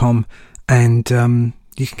shop.thefaceradio.com and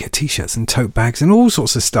you can get t-shirts and tote bags and all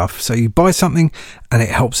sorts of stuff. So you buy something and it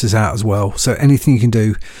helps us out as well. So anything you can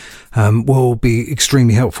do will be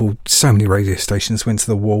extremely helpful. So many radio stations went to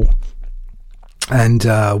the wall, and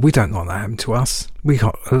we don't want that happen to us. We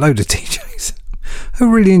got a load of DJs who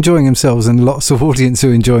are really enjoying themselves and lots of audience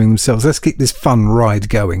who are enjoying themselves. Let's keep this fun ride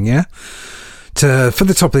going, yeah? For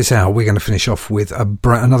the top of this hour, we're going to finish off with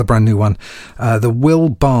another brand new one. The Will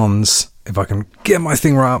Barnes, if I can get my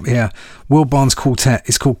thing right up here, Will Barnes Quartet.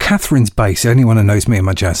 It's called Catherine's Bass. Anyone who knows me and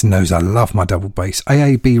my jazz knows I love my double bass.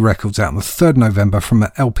 AAB Records out on the 3rd November from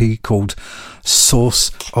an LP called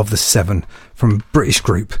Source of the Seven from a British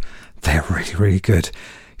group. They're really, really good.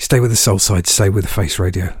 Stay with the Soulside, stay with the Face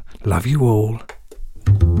Radio. Love you all.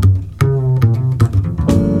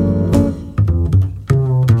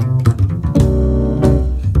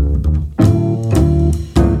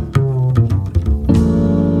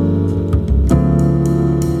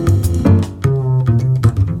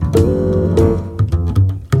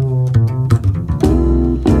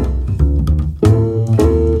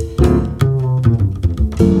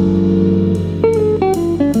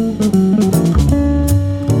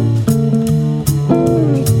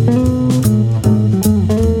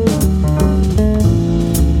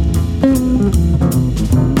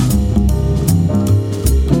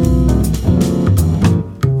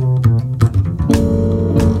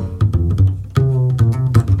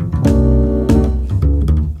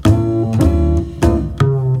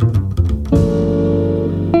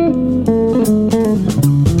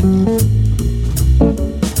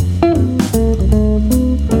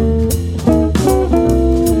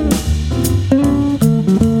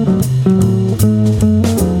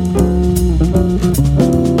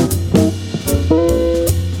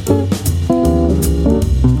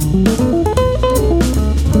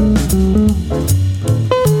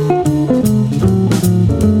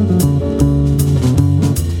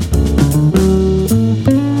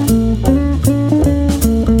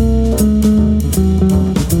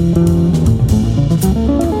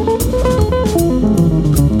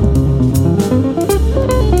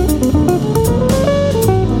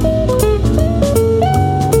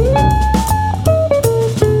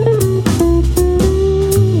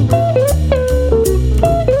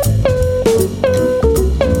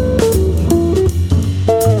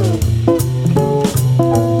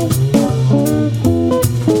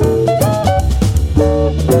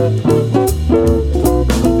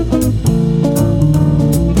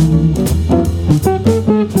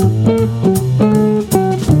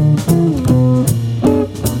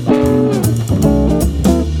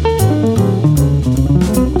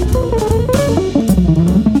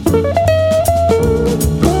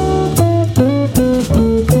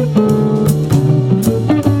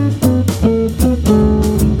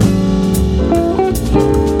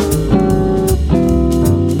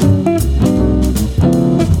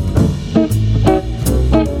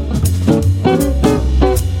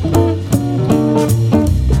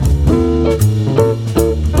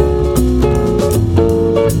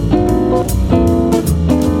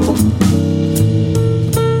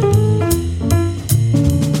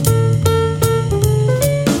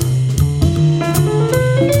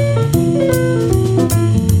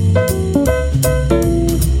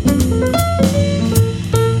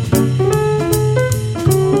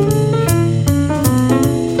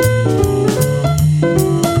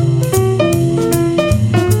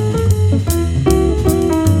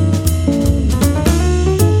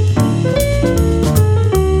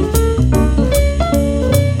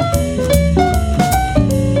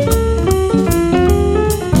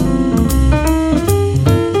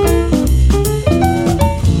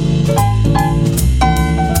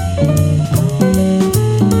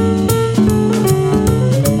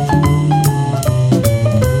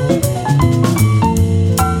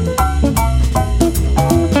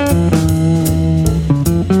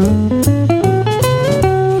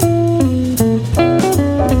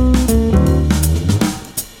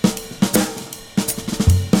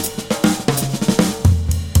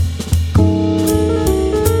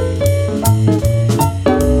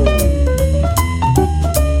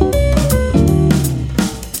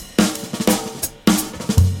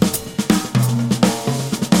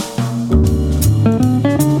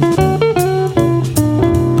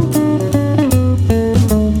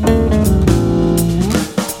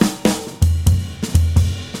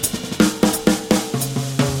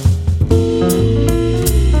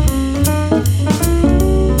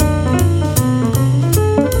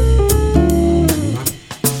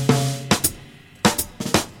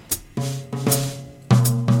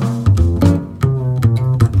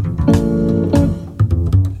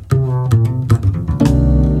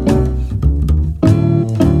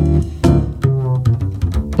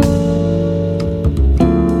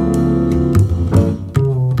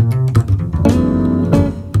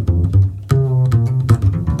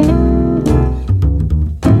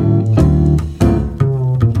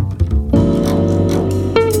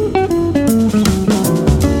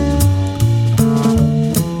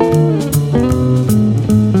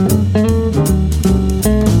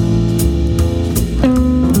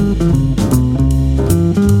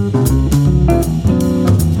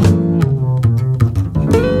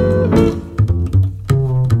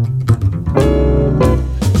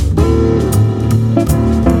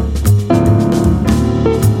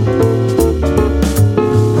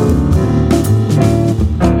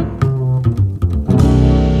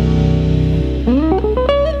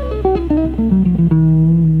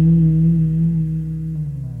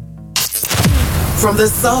 From the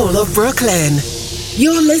soul of Brooklyn,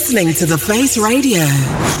 you're listening to The Face Radio.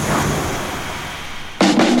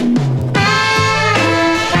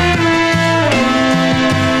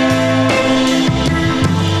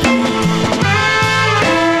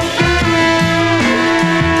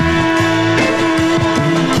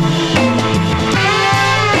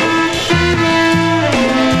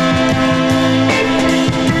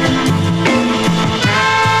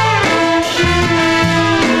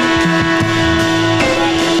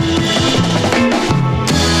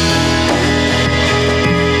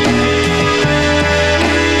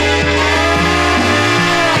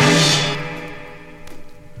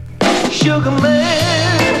 Sugar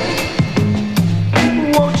man,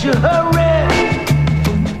 won't you hurry?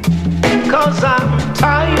 'Cause I'm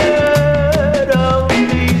tired of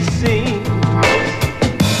these scenes.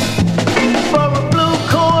 For a blue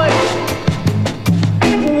coin,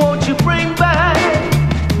 won't you bring back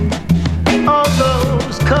all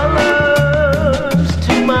those colors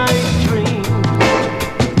to my dreams?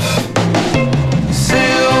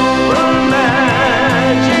 Silver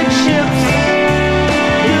magic ships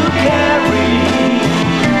you carry,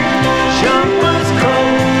 jumpers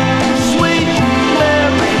coat, sweet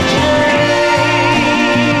Mary Jane.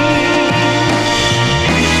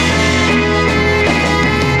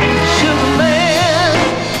 Sugar man,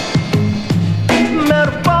 met a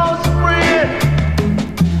false friend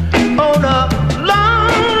on a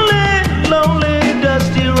lonely, lonely,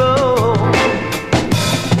 dusty road.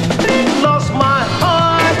 Lost my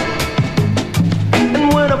heart,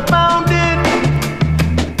 and when I found it,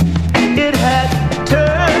 it had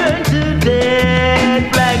turned to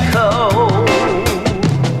dead black coal.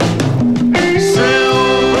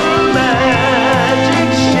 Silver magic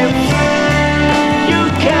ships you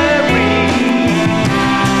carry,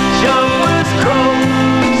 jumpers coat,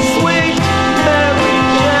 sweet Mary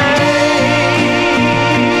Jane.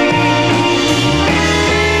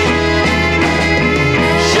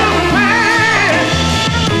 Sugar man,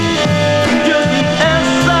 you're the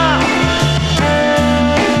answer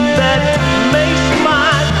that makes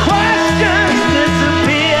my questions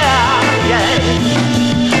disappear. Yeah.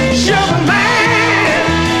 Sugar man,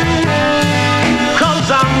 'cause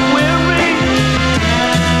I'm weary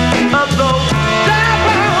of those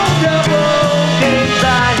double games I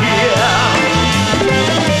hear.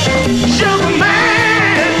 Sugar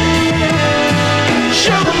man,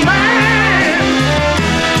 sugar man,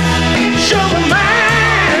 sugar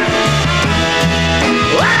man.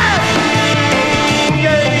 Wow.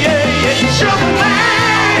 Yeah, yeah, yeah. Sugar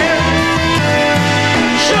man,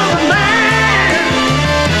 sugar man,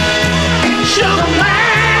 sugar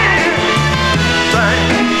man.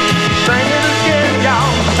 Sing it again,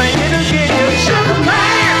 y'all. Sing it again. Sugar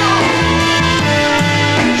man,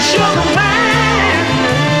 sugar man.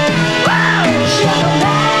 Wow. Sugar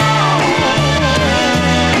man.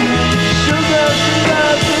 Sugar, sugar,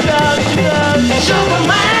 sugar, sugar. Sugar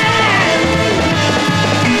man,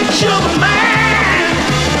 sugar man.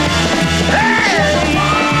 Hey.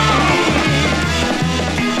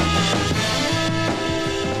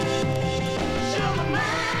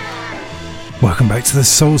 Welcome back to the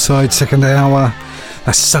Soulside second hour.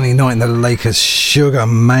 That's Sunny Night in the Lakers, Sugar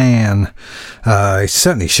Man. It's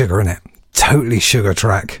certainly sugar, isn't it? Totally sugar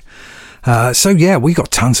track. So yeah, we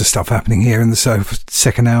got tons of stuff happening here in the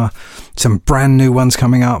second hour. Some brand new ones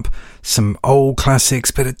coming up, some old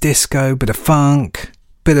classics, bit of disco, bit of funk,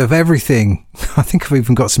 bit of everything. I think I've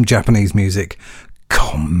even got some Japanese music.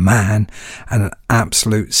 Come man, and an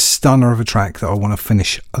absolute stunner of a track that I want to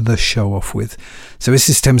finish the show off with. So this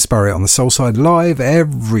is Tim Spurrier on the Soulside live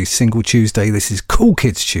every single Tuesday. This is Cool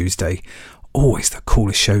Kids Tuesday. Always the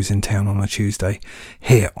coolest shows in town on a Tuesday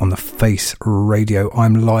here on the Face Radio.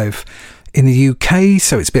 I'm live in the UK,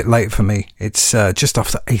 so it's a bit late for me. It's just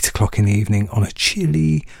after 8 o'clock in the evening on a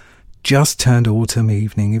chilly, just turned autumn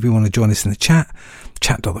evening. If you want to join us in the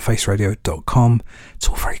chat.thefaceradio.com. It's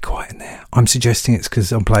all very quiet in there. I'm suggesting it's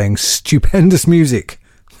because I'm playing stupendous music.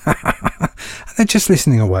 And they're just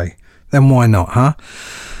listening away. Then why not, huh?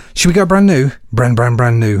 Should we go brand new? Brand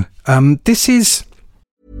new. This is...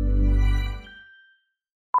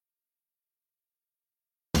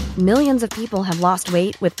 Millions of people have lost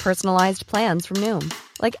weight with personalized plans from Noom.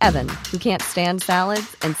 Like Evan, who can't stand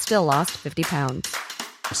salads and still lost 50 pounds.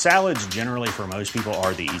 Salads generally for most people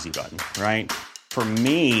are the easy button, right? For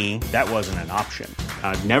me, that wasn't an option.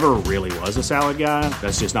 I never really was a salad guy.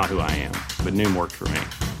 That's just not who I am. But Noom worked for me.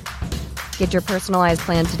 Get your personalized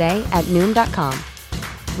plan today at Noom.com.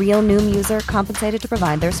 Real Noom user compensated to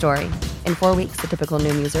provide their story. In 4 weeks, the typical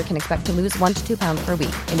Noom user can expect to lose 1 to 2 pounds per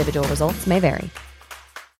week. Individual results may vary.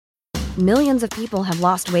 Millions of people have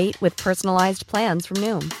lost weight with personalized plans from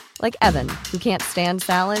Noom. Like Evan, who can't stand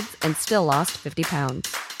salads and still lost 50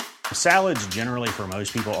 pounds. Salads generally for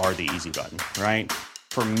most people are the easy button, right?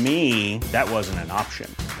 For me, that wasn't an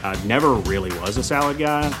option. I never really was a salad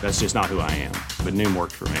guy. That's just not who I am. But Noom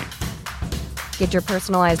worked for me. Get your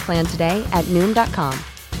personalized plan today at Noom.com.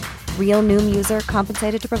 Real Noom user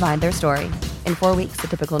compensated to provide their story. In 4 weeks, the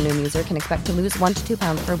typical Noom user can expect to lose 1 to 2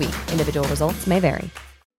 pounds per week. Individual results may vary.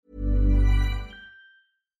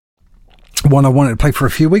 One I wanted to play for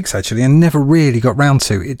a few weeks actually and never really got round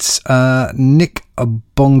to. It's Nick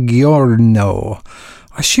Bongiorno.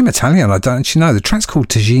 I assume Italian, I don't actually know. The track's called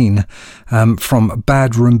Tagine, from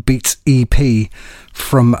Bad Room Beats EP,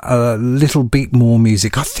 from Little Beat More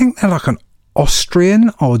Music. I think they're like an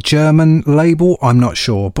Austrian or German label, I'm not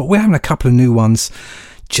sure, but we're having a couple of new ones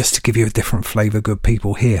just to give you a different flavour, good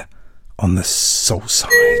people, here on the Soulside.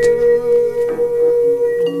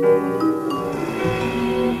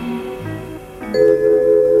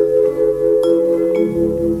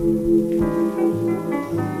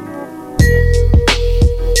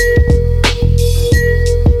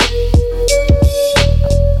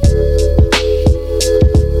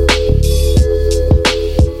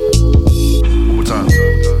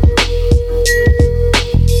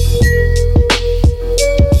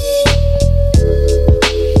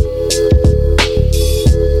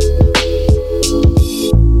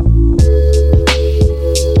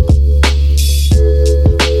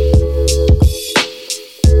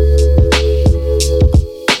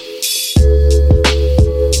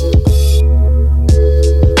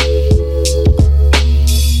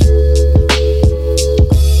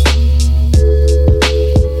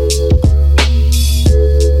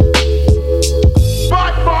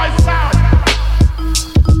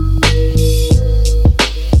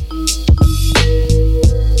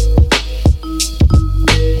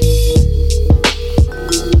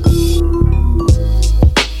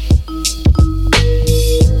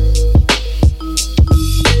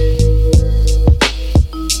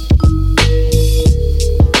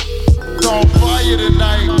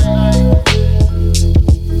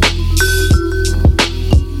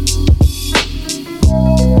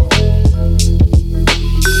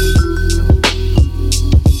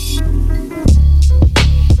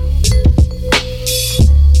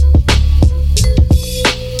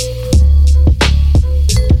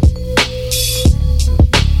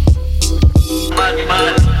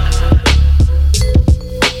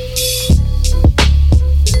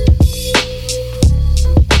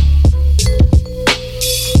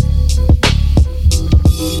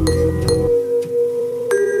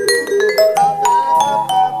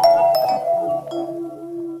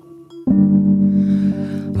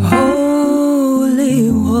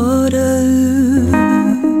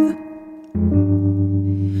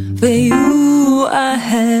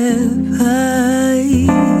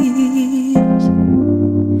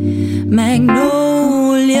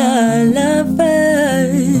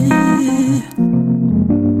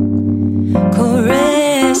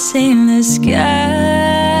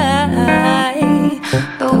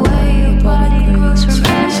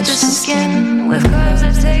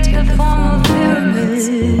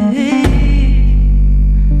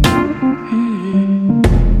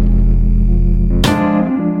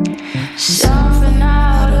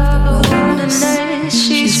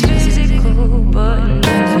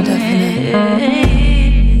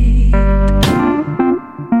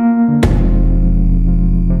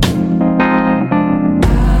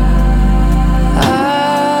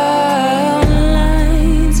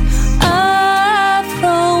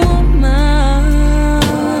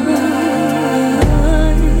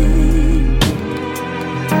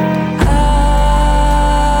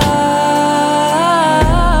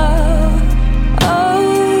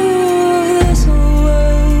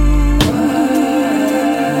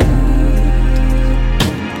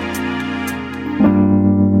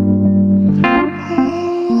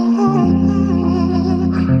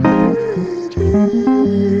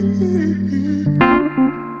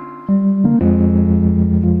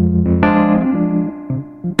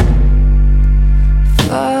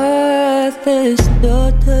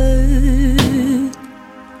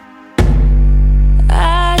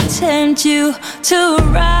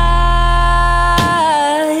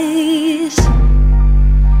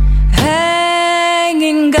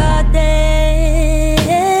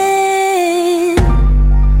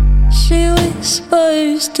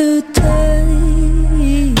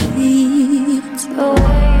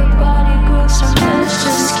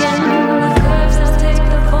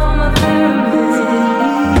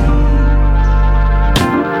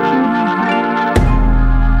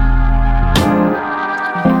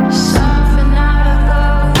 So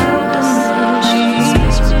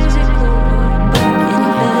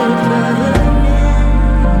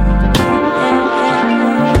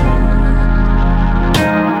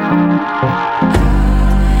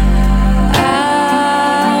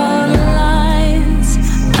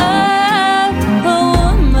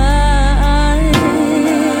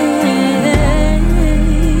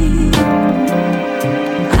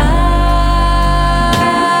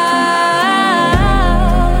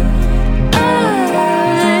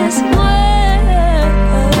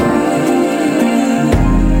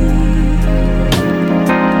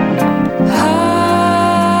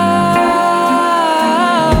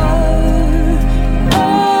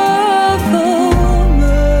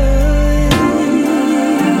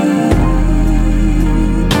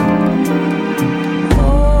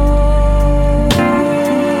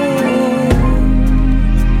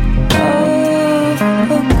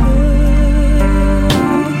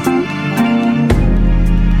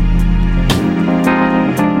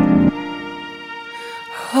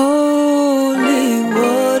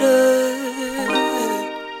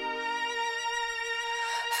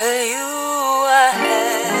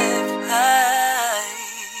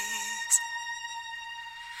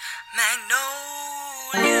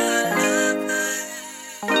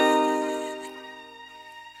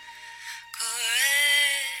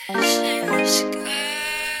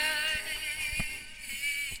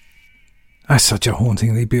That's such a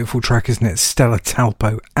hauntingly beautiful track, isn't it? Stella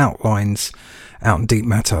Talpo, Outlines, out in Deep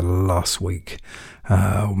Matter last week.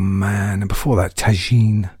 Oh man, and before that,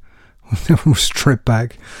 Tajine, Strip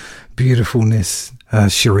Bag, Beautifulness.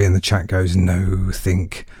 Cherie in the chat goes, no,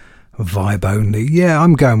 think, vibe only. Yeah,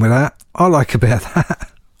 I'm going with that. I like a bit of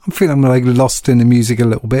that. I'm feeling like lost in the music a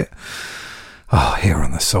little bit. Oh, here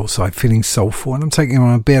on the Soulside, feeling soulful, and I'm taking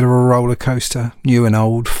on a bit of a roller coaster, new and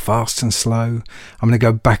old, fast and slow. I'm going to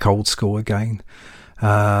go back old school again.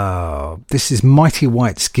 This is Mighty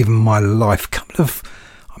Whites, Given My Life. I'm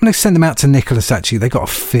going to send them out to Nicholas, actually. They got a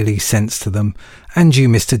Philly sense to them. And you,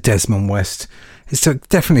 Mr. Desmond West. It's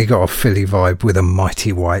definitely got a Philly vibe with the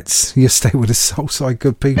Mighty Whites. You stay with the Soulside,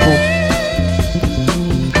 good people.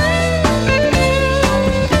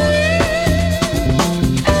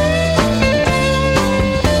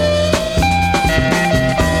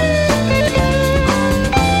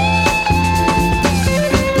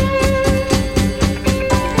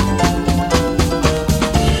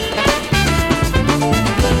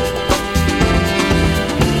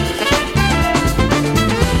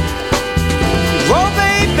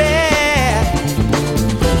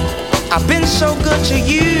 I've been so good to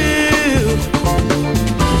you.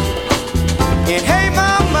 And hey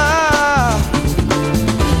mama,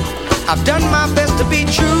 I've done my best to be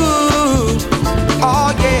true.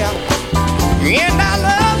 Oh yeah. And I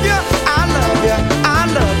love you, I love you, I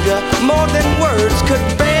love you more than words could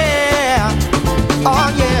bear.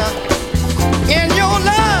 Oh yeah. And your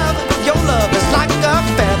love is like a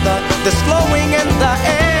feather that's flowing in the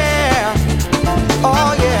air.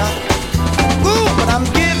 Oh yeah. Ooh, but I'm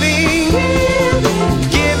giving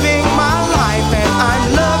my life, and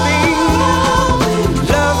I'm loving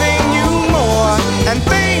you more. And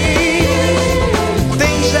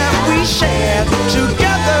things that we shared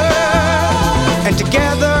together, and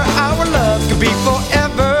together our love could be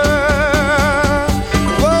forever.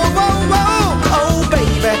 Whoa, whoa, whoa, oh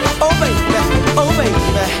baby, oh baby, oh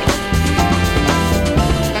baby.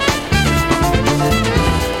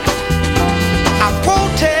 I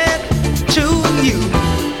quoted to you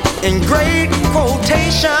in great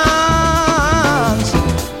quotations,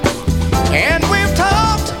 and we've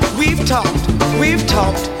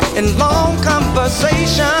talked in long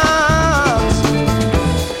conversations,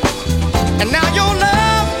 and now your love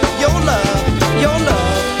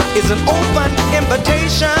is an open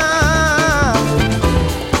invitation.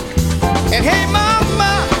 And hey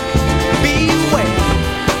mama, beware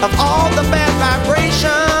of all the bad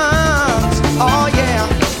vibrations. Oh yeah.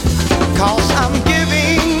 'Cause I'm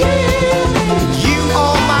giving you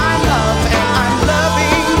all my love, and I'm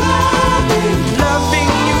loving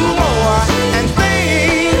you more. And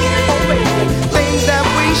things that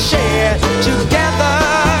we share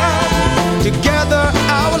together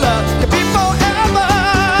our love could be forever.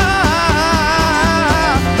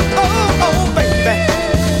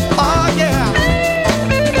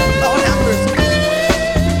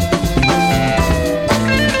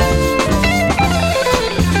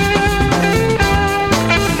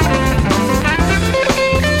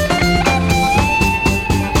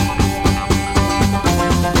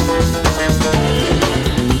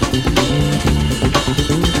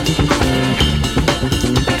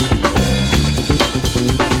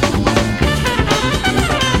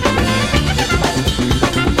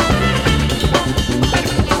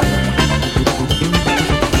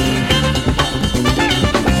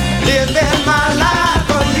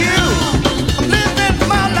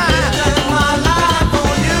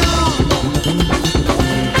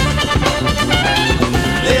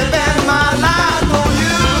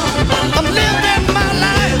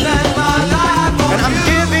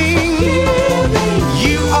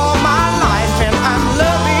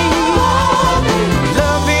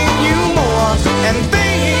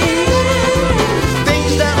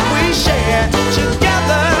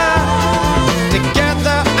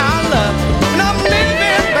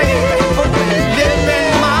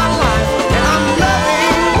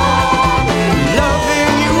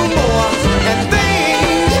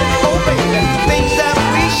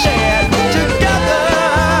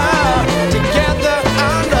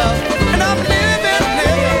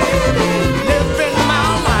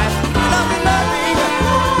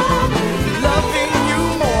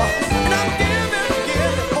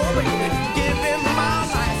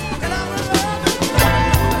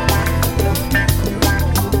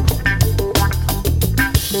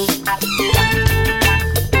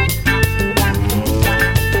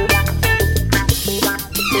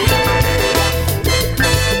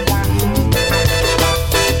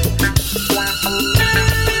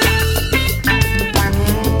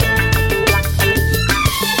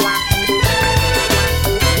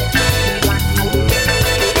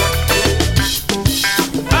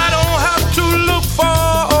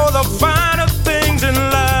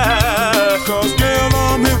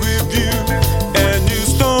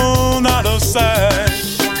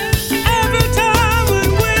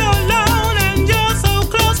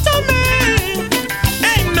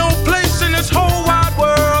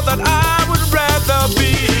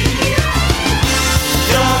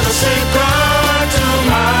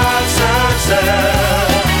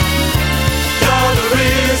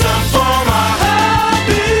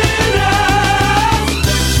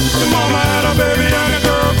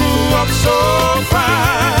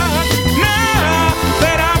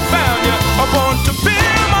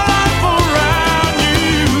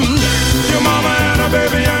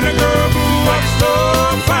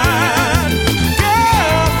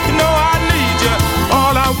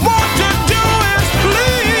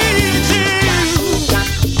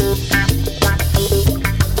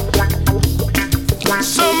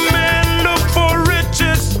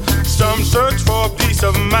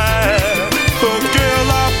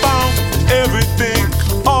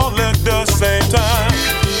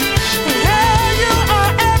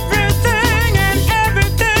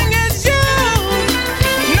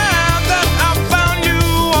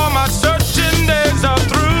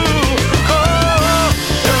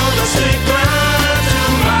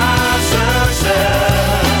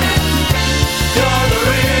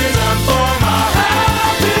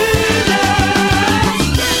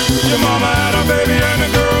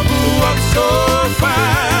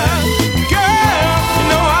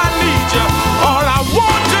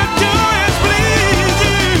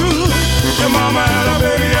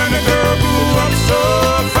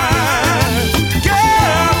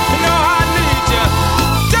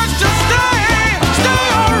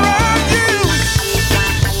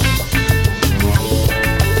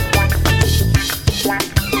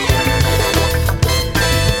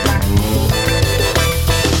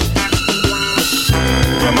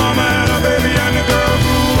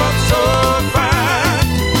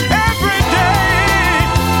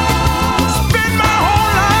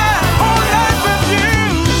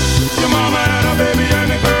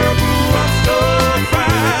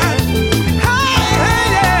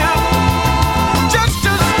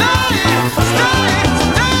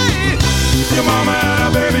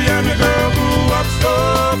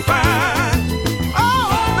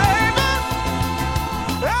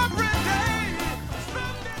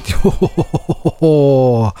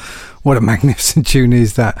 Oh, what a magnificent tune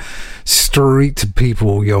is that. Street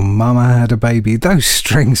People, Your Mama Had a Baby. Those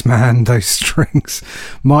strings, man, those strings.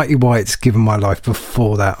 Mighty White's Given My Life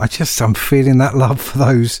before that. I'm feeling that love for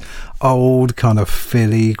those old kind of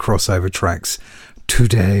Philly crossover tracks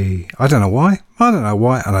today. I don't know why, and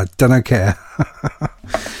I don't care.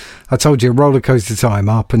 I told you, roller coaster time,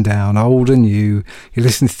 up and down, old and new. You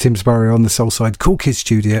listen to Tim Spurrier on the Soulside Cool Kids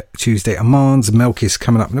Tuesday, and Marn's Melkis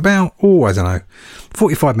coming up in about, I don't know,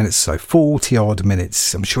 45 minutes or so, 40 odd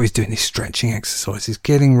minutes. I'm sure he's doing his stretching exercises,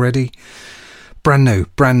 getting ready. Brand new,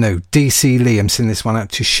 DC Lee. I'm sending this one out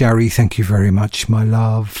to Sherry. Thank you very much, my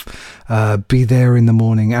love. Be There in the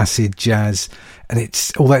Morning, Acid Jazz. And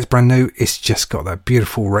although it's brand new, it's just got that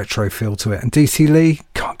beautiful retro feel to it. And DC Lee,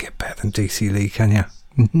 can't get better than DC Lee, can you?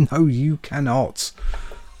 No, you cannot.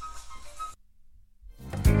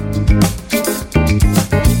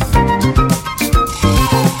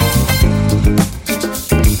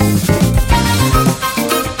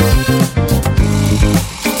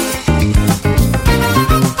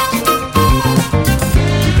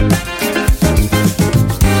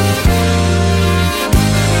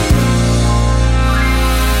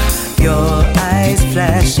 Your eyes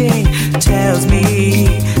flashing tells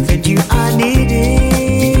me that you are needed.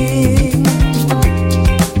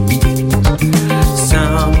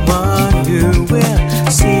 Someone who will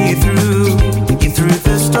see through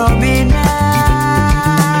the stormy nights.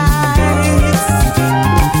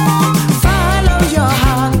 Follow your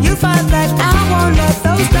heart, you'll find that I won't let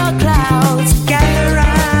those dark clouds gather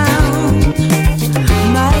round.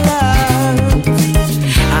 My love,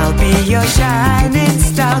 I'll be your shining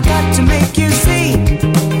star, got to make you see.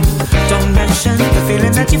 Don't mention the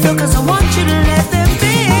feeling that you feel, 'cause I want you to let them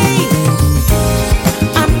be.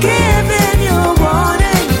 I'm giving you a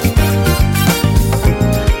warning,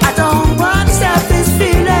 I don't want to stop this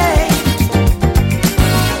feeling.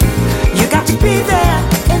 You got to be there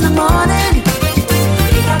in the morning,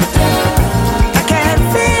 you got to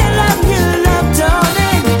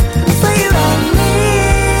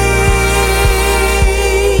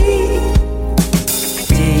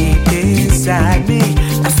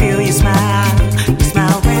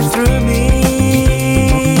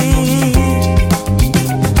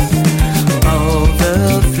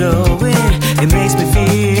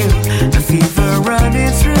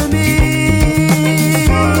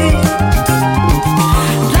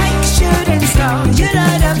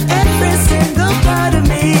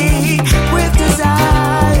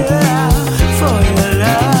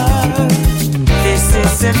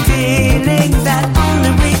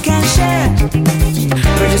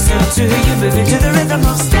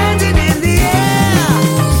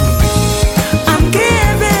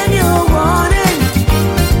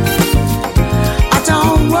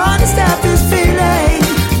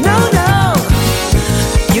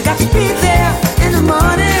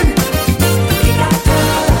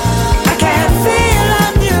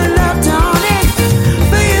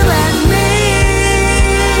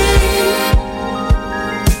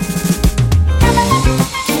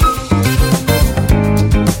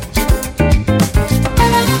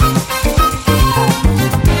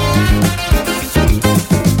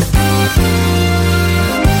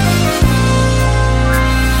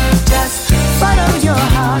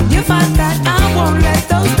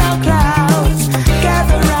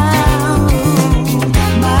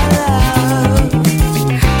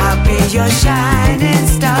your shining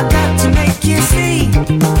star, got to make you see.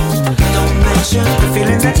 Don't mention the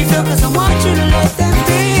feelings that you feel, 'cause I want you to let them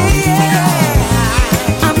be.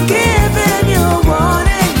 Yeah. I'm giving you a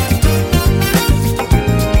warning.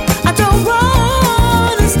 I don't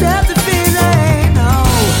want to stop the feeling, no.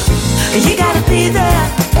 You gotta be there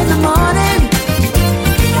in the morning.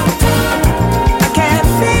 I can't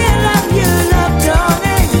feel of your love,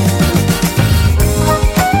 darling.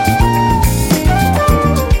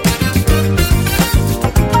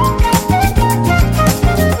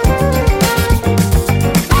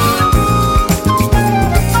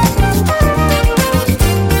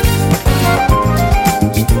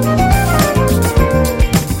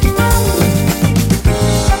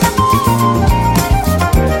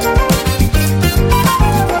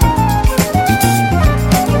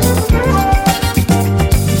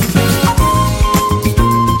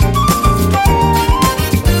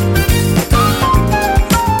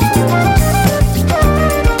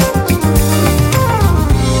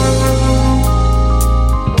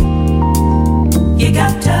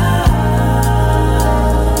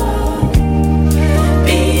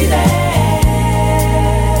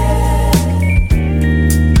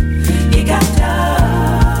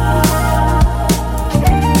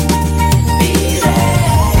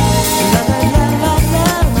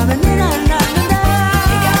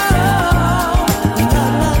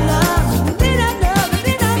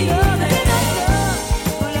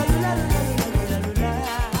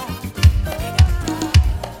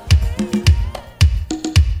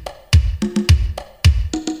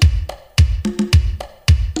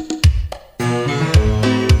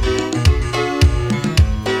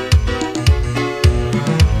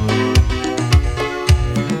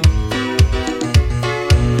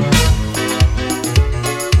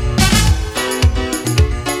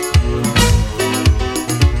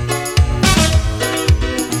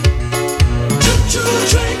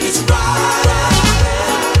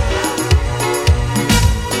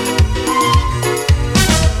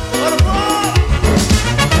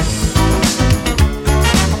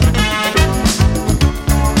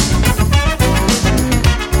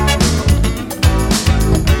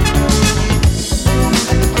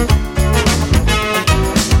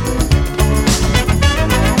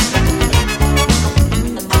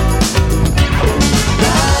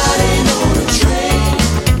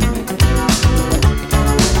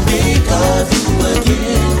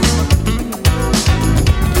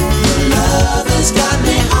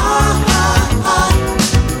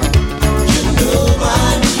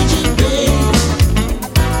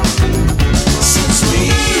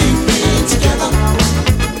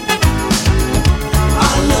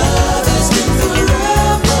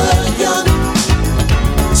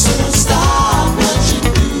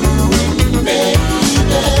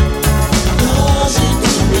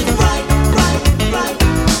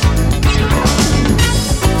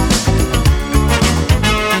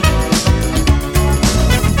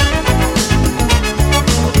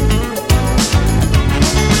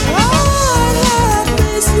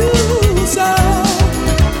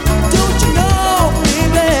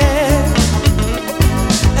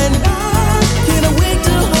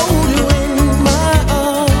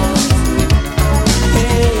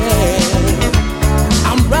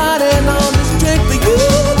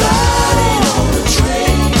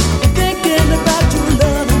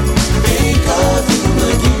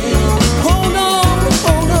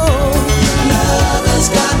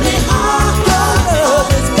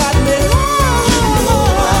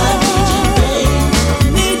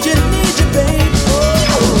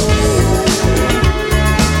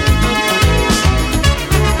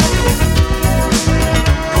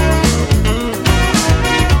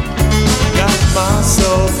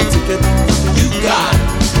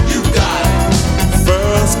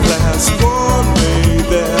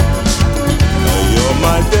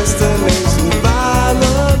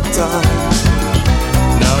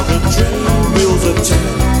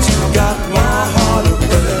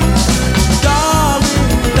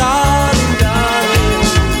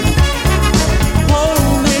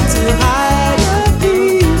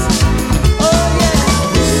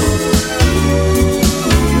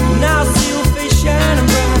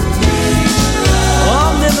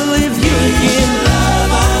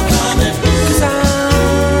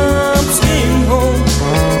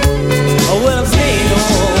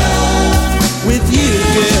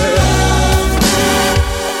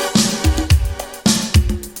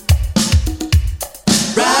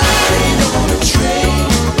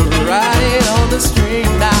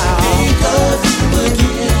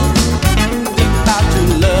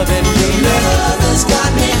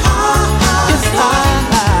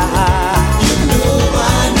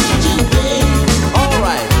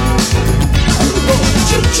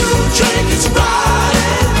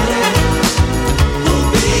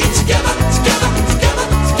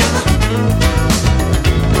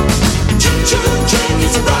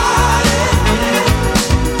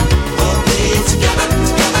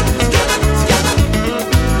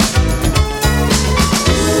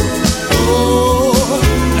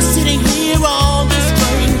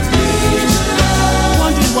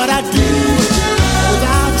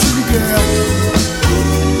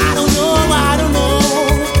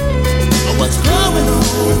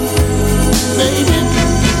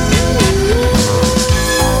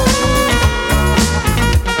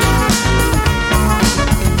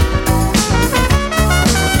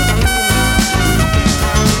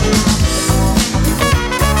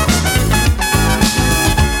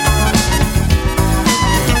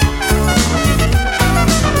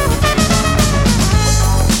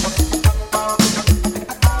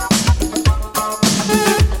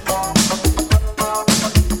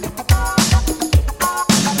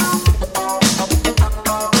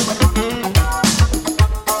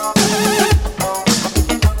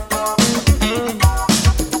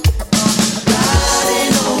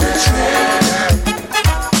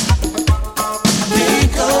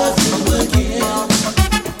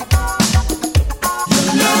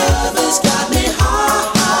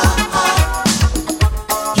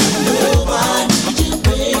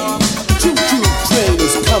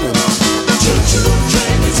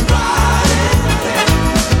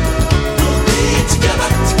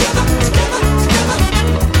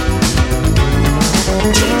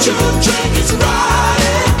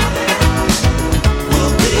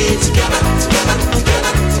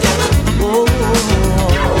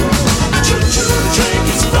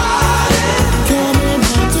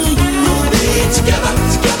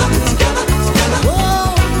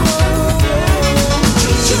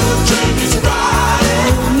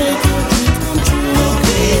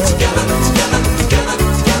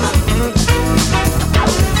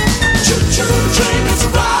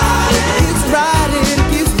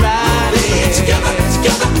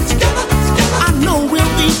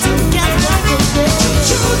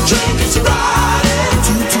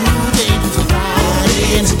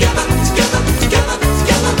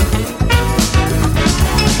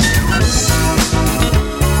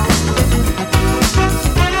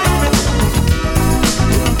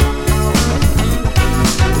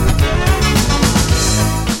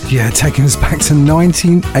 Yeah, taking us back to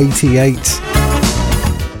 1988.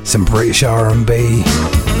 Some British R&B.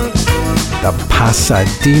 The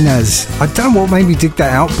Pasadinas. I don't know what made me dig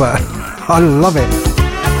that out, but I love it.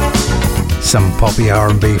 Some poppy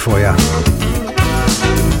R&B for you.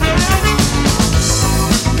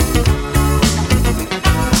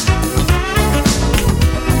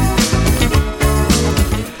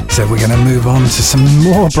 So we're going to move on to some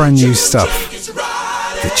more brand new stuff.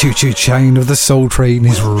 The choo-choo chain of the soul train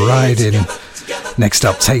is riding. Next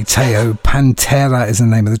up, Teo Pantera is the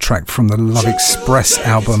name of the track from the Love Express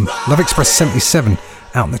album. Love Express 77,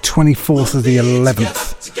 out on the 24th of the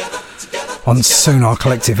 11th. On Sonar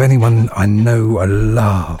Collective, anyone I know I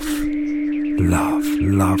love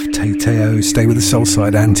Teo. Stay with the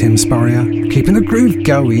Soulside and Tim Spurrier. Keeping the groove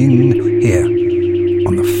going here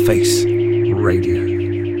on the Face Radio.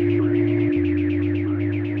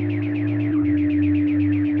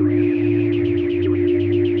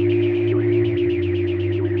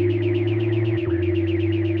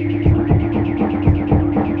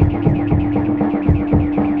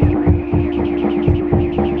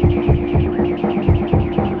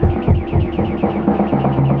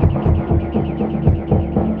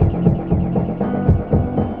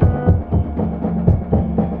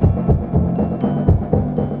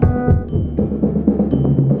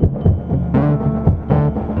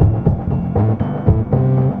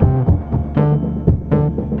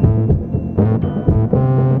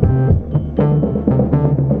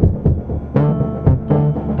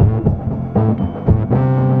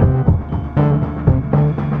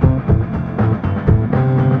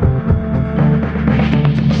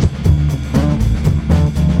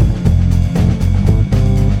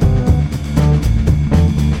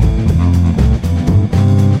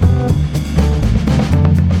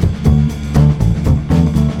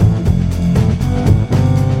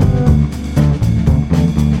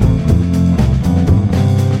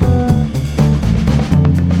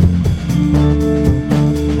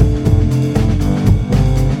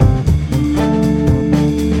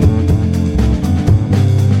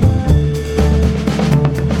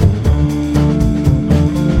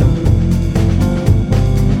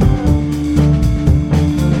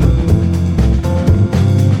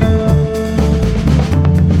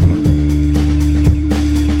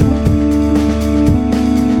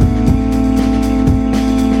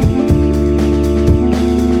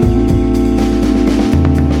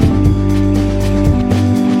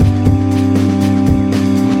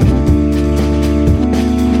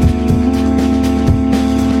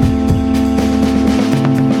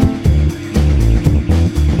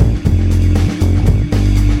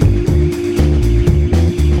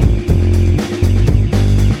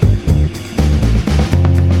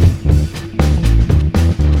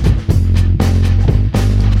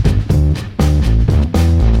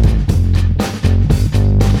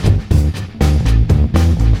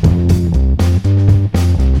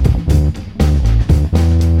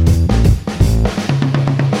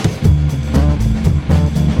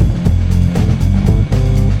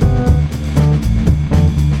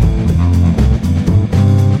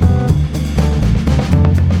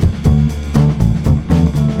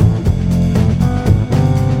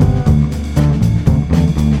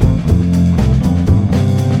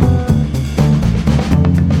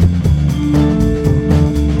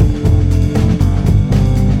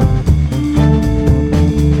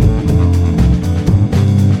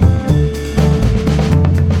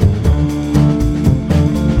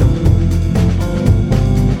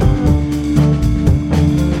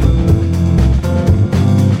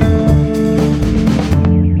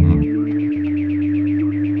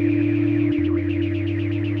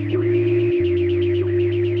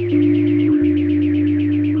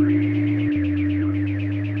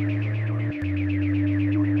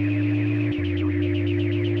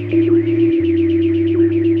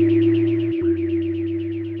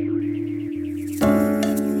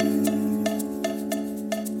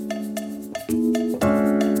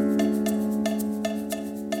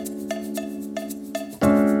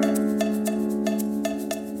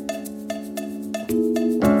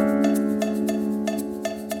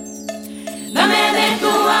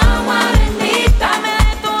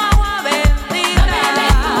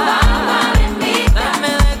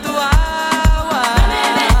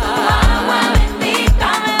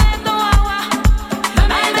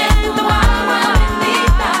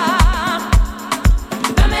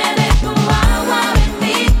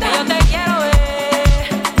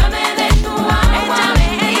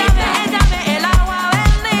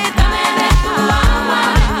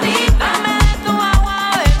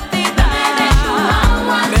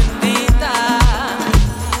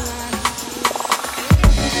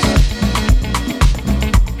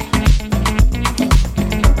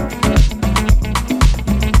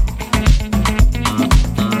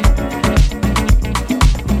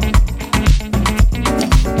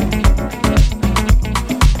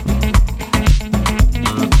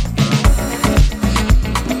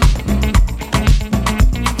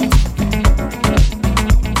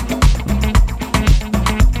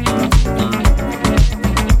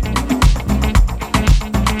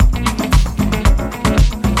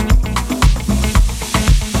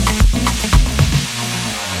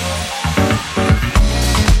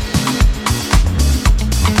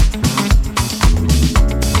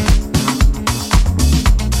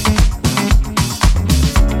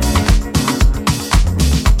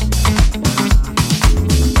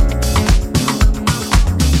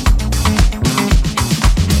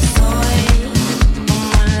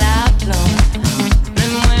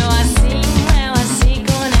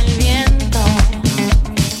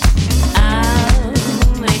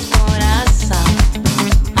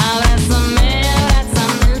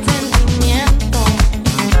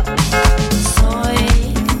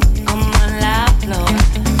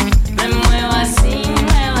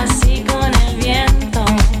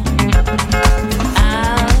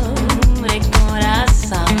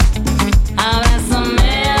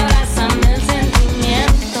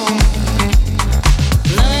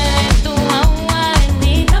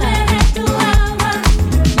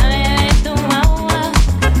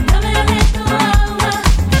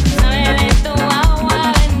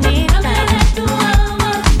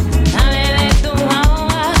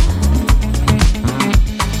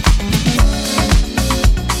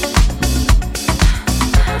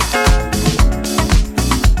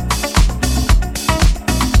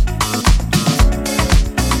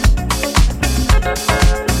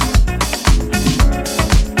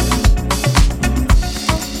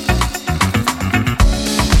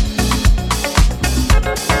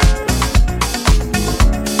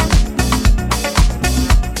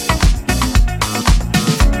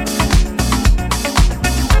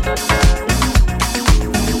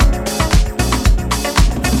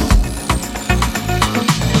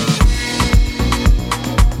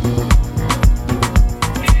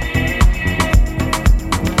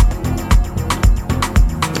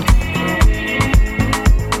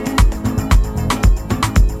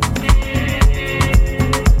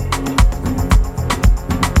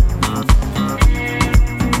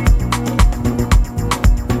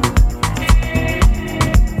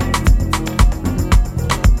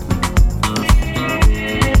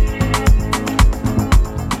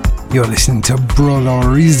 You're listening to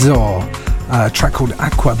Brolorizo, a track called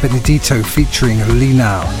Aqua Benedito featuring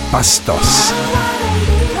Lina Bastos.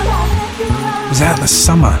 It was out in the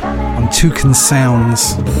summer on Toucan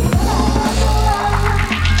Sounds.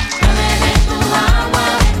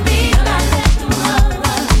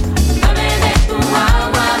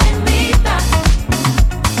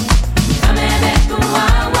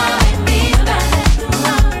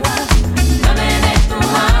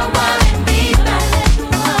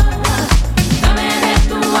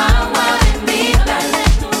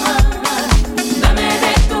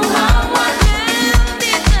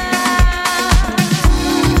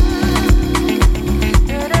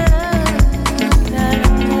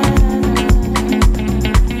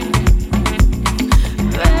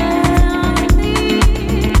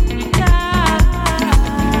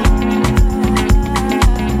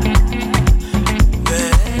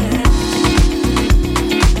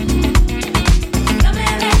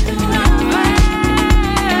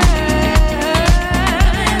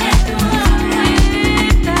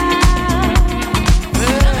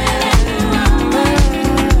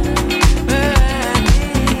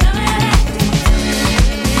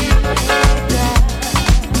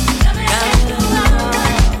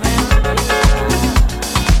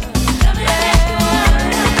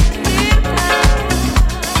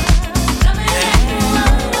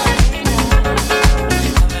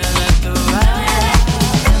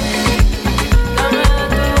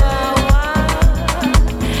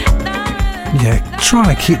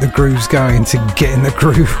 Trying to keep the grooves going to get in the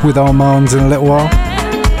groove with Armand's in a little while.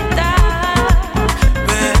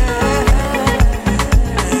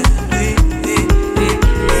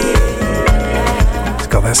 It's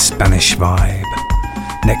got that Spanish vibe.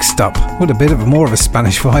 Next up, with a bit of more of a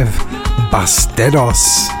Spanish vibe,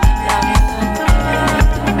 Basteros.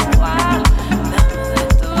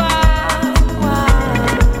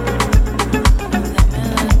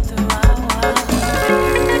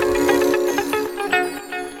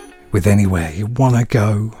 With Anywhere You Wanna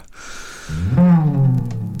Go.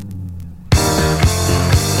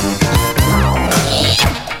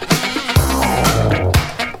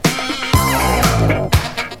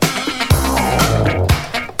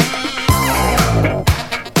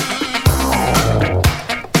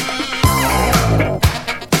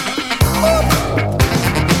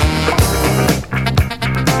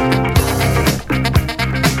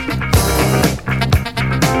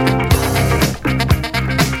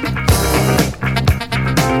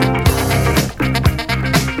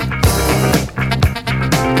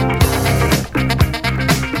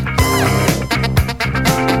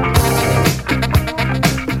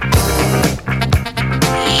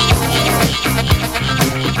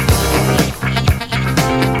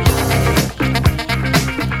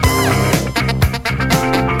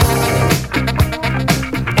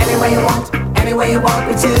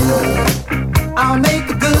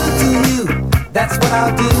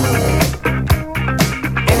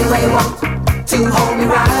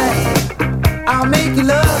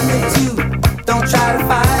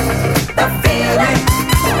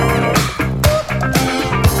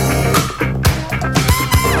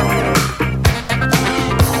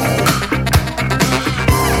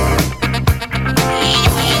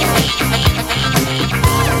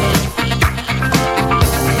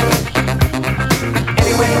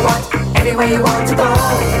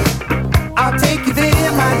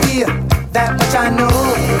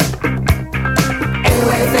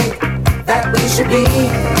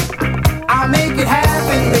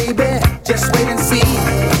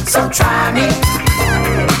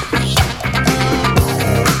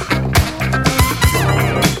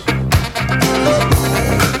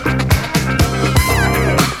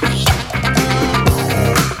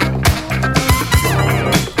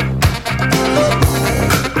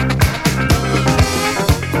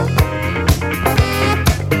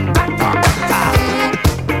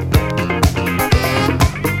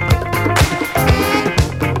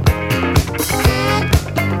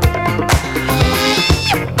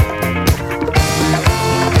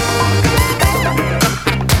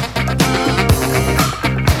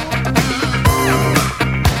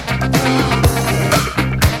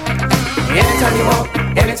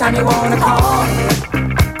 Anytime you wanna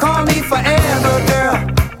call me forever, girl,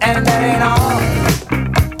 and that ain't all.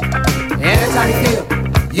 Anytime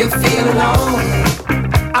you feel alone,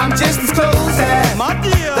 I'm just as close as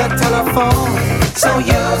the telephone, so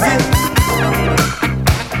use it.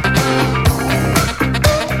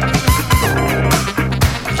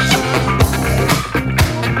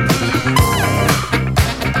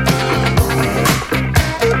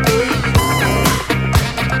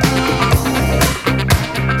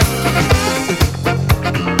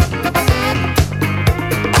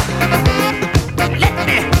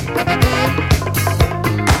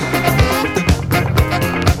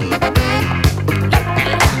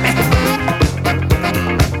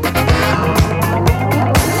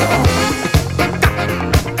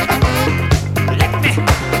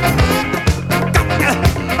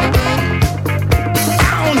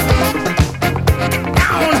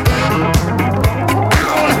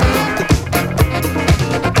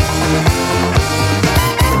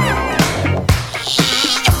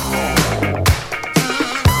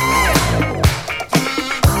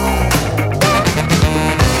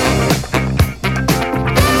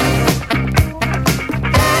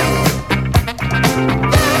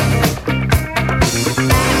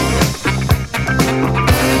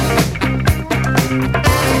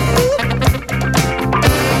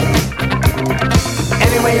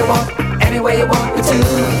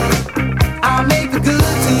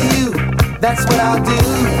 That's what I'll do.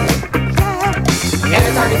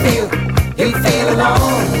 Anytime you feel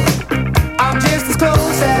alone, I'm just as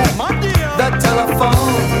close as the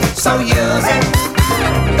telephone, so use it.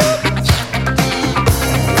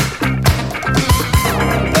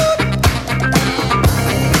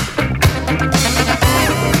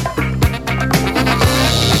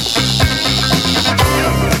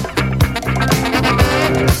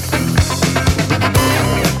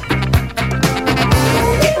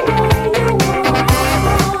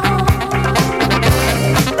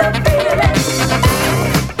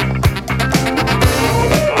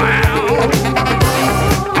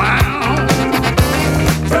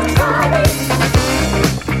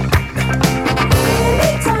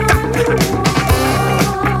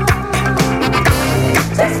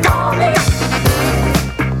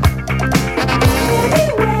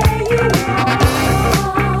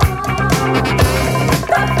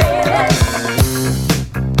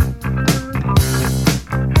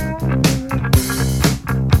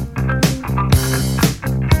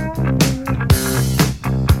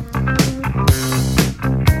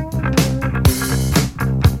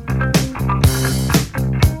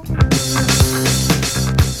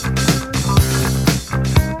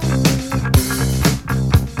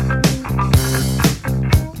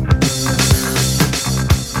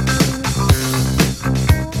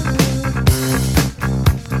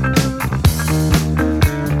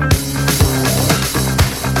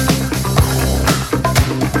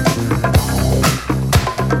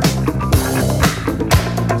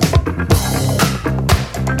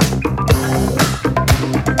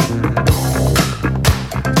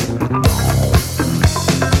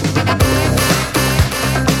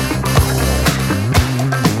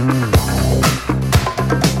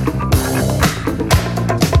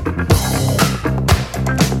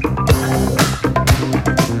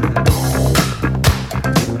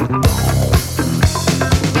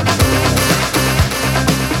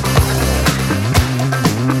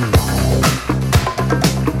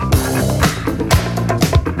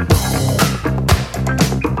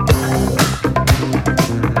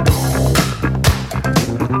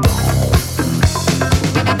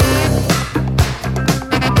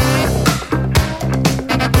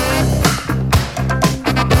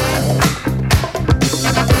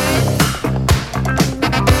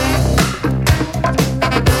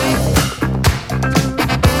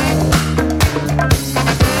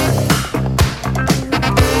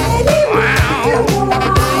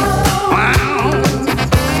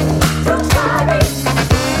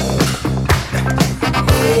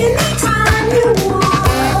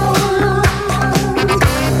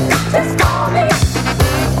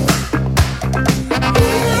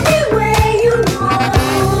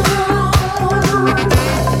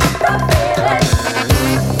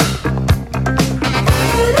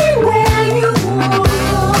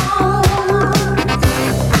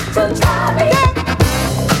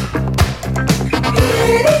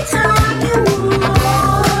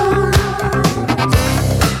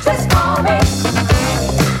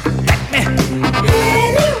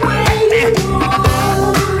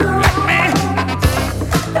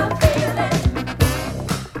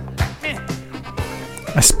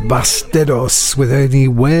 Basteros with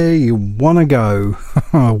Anywhere You Wanna Go.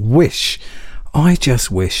 I wish I just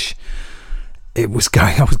wish I was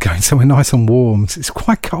going somewhere nice and warm. It's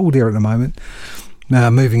quite cold here at the moment. Now,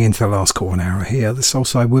 moving into the last quarter hour here, the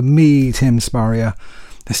Soulside with me, Tim Spurrier.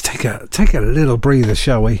 Let's take a little breather,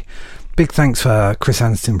 shall we? Big thanks for Chris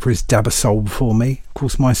Aniston for his dab of soul before me. Of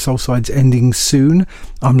course, my Soulside's ending soon.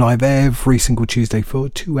 I'm live every single Tuesday for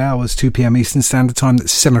 2 hours, 2 p.m. Eastern Standard Time.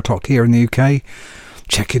 That's 7 o'clock here in the UK.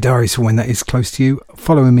 Check your diaries for when that is close to you.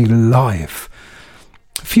 Following me live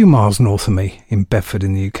a few miles north of me in Bedford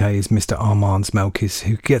in the UK is Mr. Armand Melkis,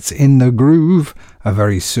 who gets in the groove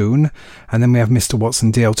very soon. And then we have Mr.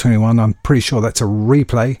 Watson DL21. I'm pretty sure that's a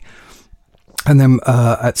replay. And then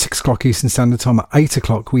at 6 o'clock Eastern Standard Time, at 8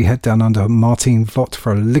 o'clock, we head down under Martine Vlot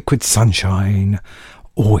for a Liquid Sunshine.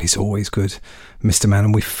 Always good, Mr. Man.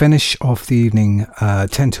 And we finish off the evening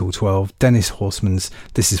 10 till 12. Dennis Horseman's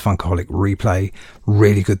This Is Funkaholic replay.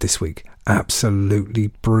 Really good this week.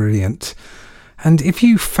 Absolutely brilliant. And if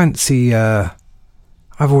you fancy, I've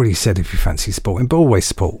already said if you fancy sporting, but always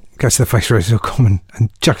sport, go to thefaceradio.com and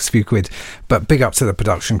chuck us a few quid. But big up to the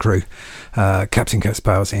production crew. Captain Kurt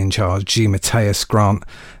Bowles in charge, G. Mateus Grant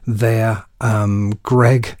there,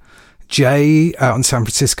 Greg, Jay out in San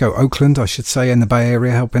Francisco, Oakland, I should say, in the Bay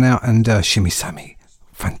Area helping out, and Shimmy Sammy,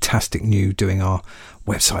 fantastic new, doing our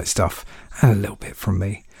website stuff, and a little bit from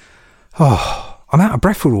me. Oh, I'm out of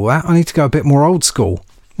breath with all that. I need to go a bit more old school.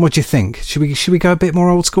 What do you think? Should we go a bit more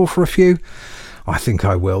old school for a few? I think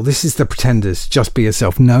I will. This is the Pretenders. Just Be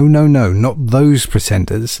Yourself. No, not those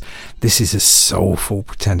Pretenders. This is a soulful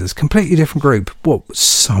Pretenders. Completely different group. What?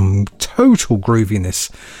 Some total grooviness.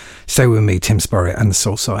 Stay with me, Tim Spurrier and the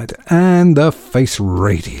Soulside and the Face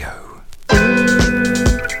Radio.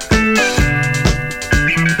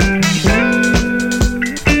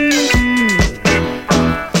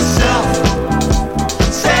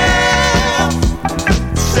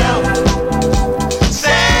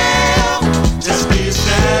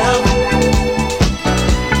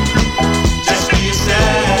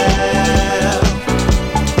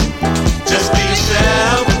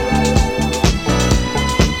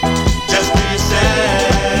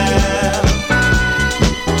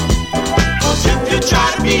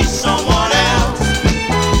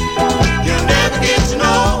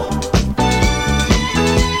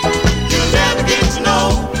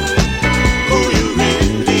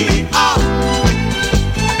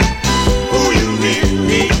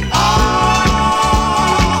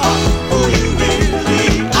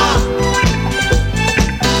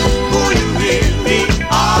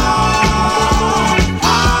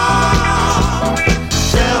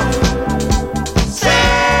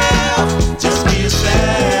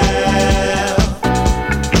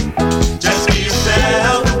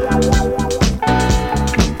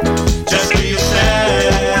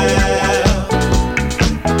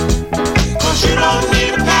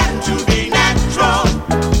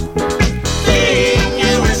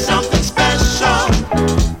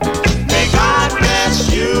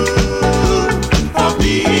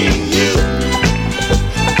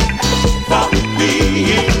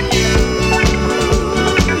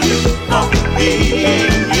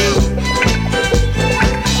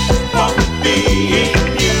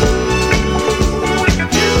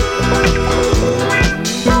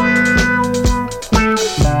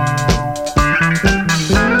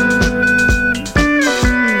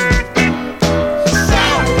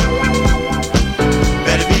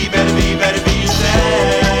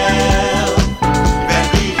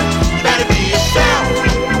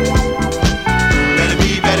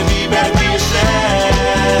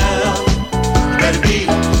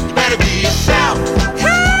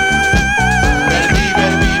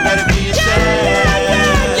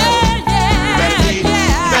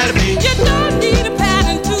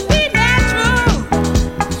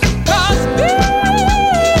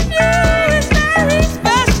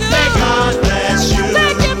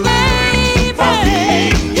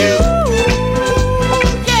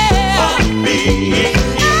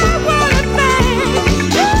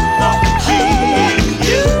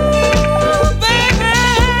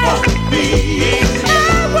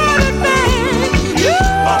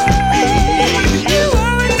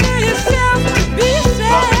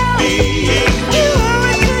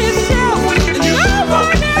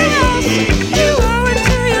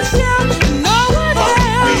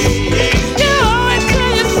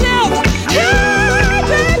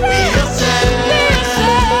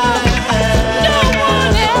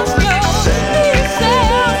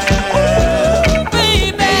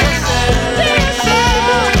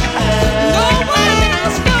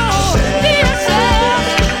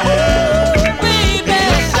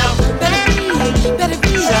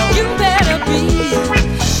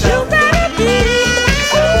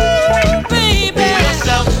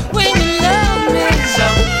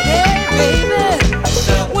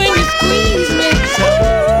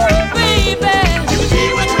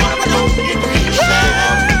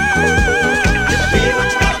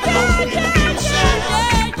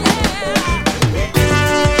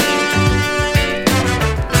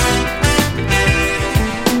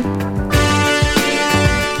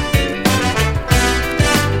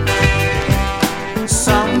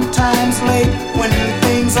 sometimes late when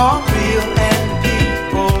things are real and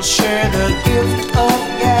people share the gift of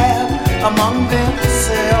gab among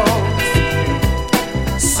themselves.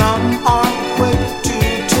 Some are quick to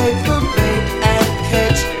take the bait and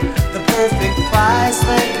catch the perfect prize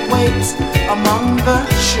that waits among the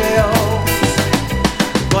shells.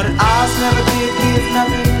 But Oz never did give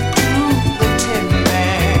nothing to the Tin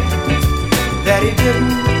Man that he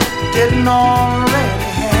didn't already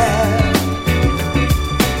have.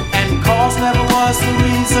 And cause never was the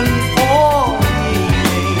reason for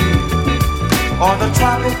evening or the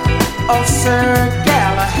Tropic of Sir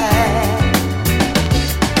Galahad.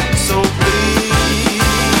 So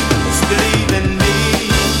please believe in me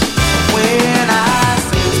when I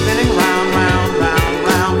say spinning round, round, round,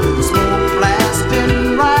 round, smoke blasting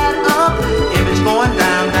right up, image going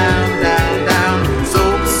down, down, down, down, so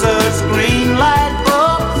absurd green light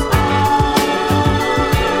bulbs.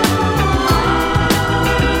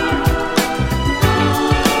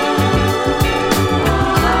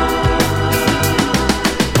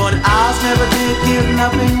 But Oz never did give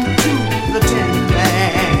nothing to the Tin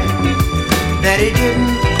Man that he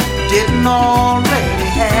didn't already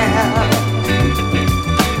have.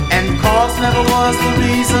 And cause never was the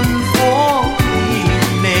reason for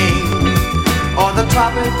evening or the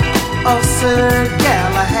Tropic of Sir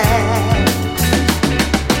Galahad.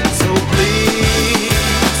 So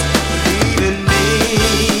please believe in me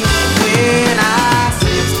when I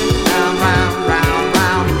say spin round, round, round,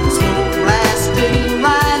 round, smoke blasting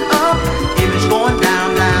right up, image going down,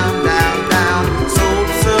 down, down, down, so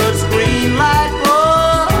absurd green light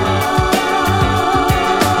bulbs.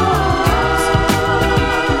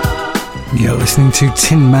 You're listening to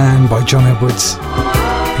Tin Man by John Edwards.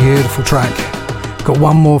 Beautiful track. Got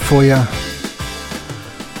one more for you.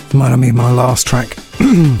 Might not be my last track.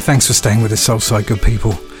 Thanks for staying with us, Soulside good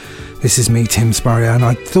people. This is me, Tim Spurrier, and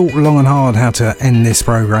I thought long and hard how to end this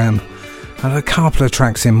programme. I had a couple of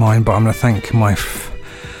tracks in mind, but I'm going to thank my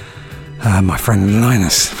friend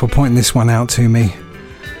Linus for pointing this one out to me.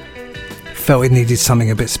 Felt it needed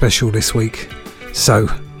something a bit special this week. So,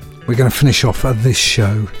 we're going to finish off this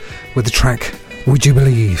show with the track Would You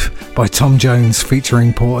Believe by Tom Jones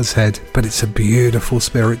featuring Portishead, but it's a beautiful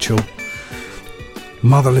spiritual.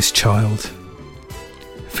 Motherless child.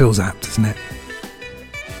 Feels apt, doesn't it?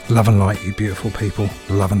 Love and light, you beautiful people.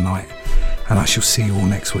 Love and light. And I shall see you all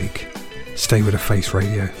next week. Stay with the Face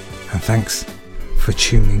Radio. And thanks for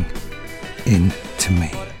tuning in to me.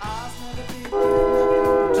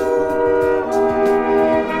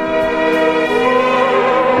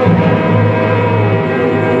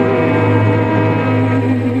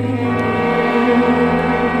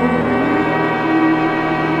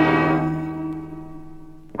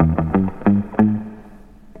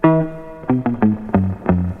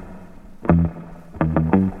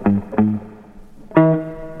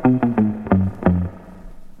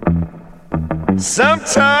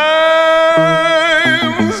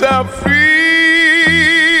 Sometimes I feel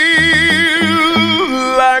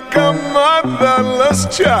like a motherless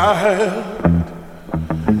child.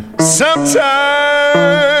 Sometimes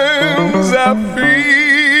I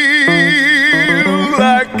feel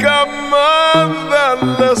like a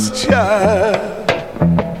motherless child.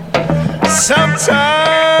 Sometimes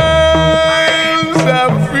I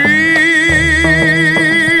feel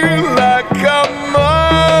like a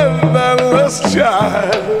motherless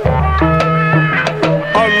child.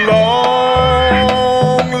 A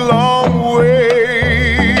long, long way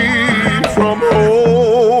from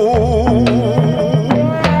home.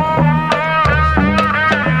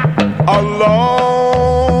 A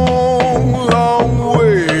long, long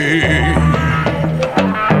way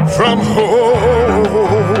from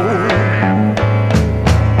home.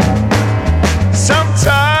 Sometimes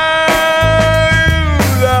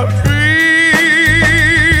I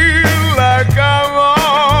feel like I'm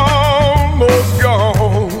almost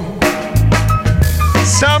gone.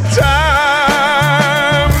 Sometimes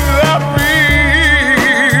I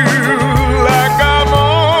feel like I'm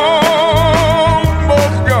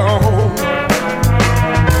almost gone.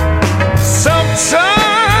 Sometimes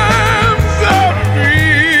I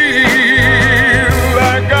feel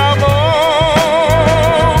like I'm almost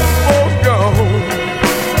gone.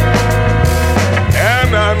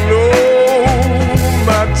 And I know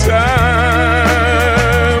my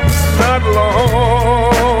time's not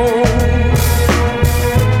long.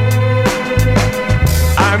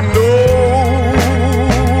 I know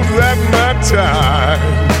that my time,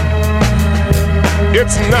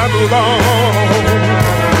 it's not long.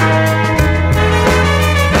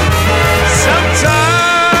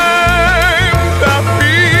 Sometimes I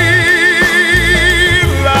feel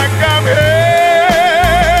like I'm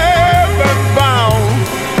headed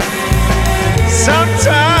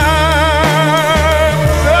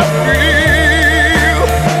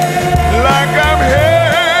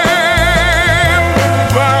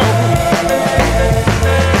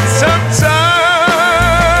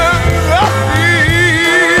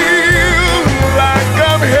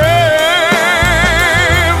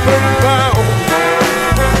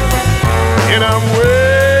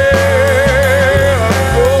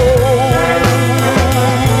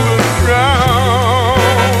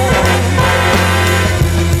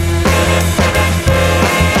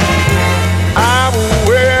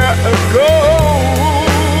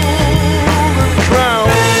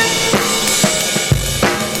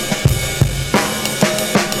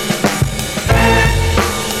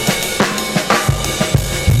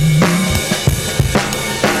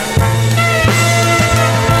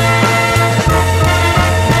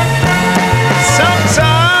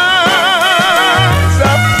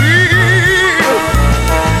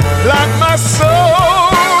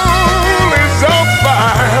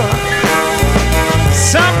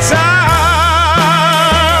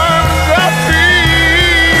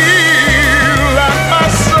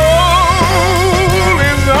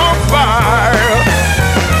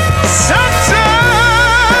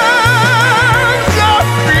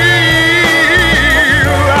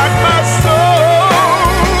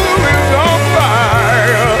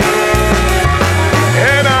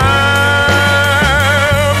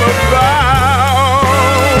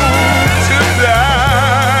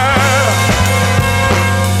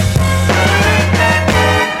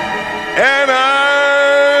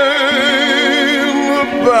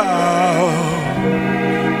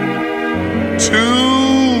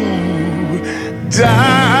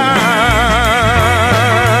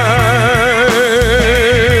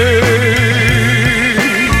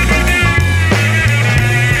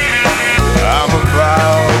I'm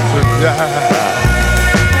about to die.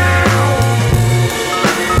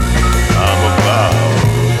 I'm about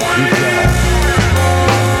to die.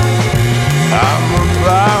 I'm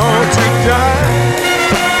about to die.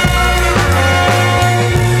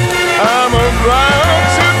 I'm about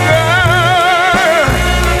to die.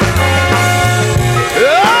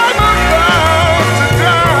 I'm about to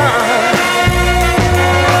die.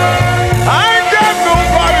 I ain't got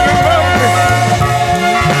nobody to love me.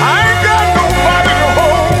 I ain't got nobody to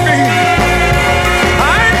hold me.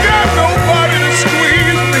 I ain't got nobody to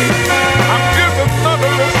squeeze me. I'm just a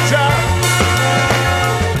motherless child.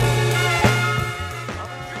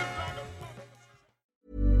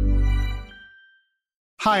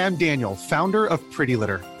 Hi, I'm Daniel, founder of Pretty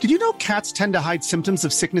Litter. Did you know cats tend to hide symptoms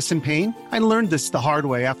of sickness and pain? I learned this the hard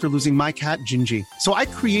way after losing my cat, Gingy. So I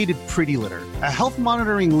created Pretty Litter, a health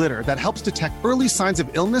monitoring litter that helps detect early signs of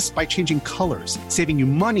illness by changing colors, saving you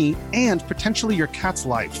money and potentially your cat's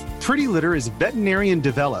life. Pretty Litter is veterinarian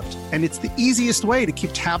developed, and it's the easiest way to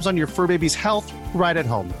keep tabs on your fur baby's health right at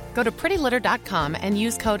home. Go to prettylitter.com and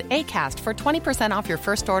use code ACAST for 20% off your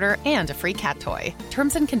first order and a free cat toy.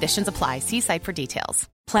 Terms and conditions apply. See site for details.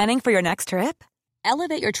 Planning for your next trip?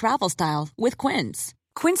 Elevate your travel style with Quince.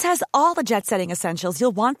 Quince has all the jet-setting essentials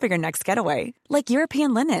you'll want for your next getaway, like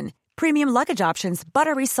European linen, premium luggage options,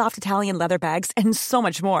 buttery soft Italian leather bags, and so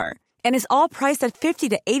much more. And is all priced at 50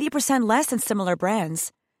 to 80% less than similar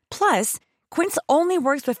brands. Plus, Quince only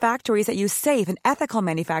works with factories that use safe and ethical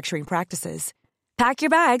manufacturing practices. Pack your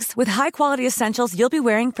bags with high-quality essentials you'll be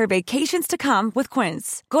wearing for vacations to come with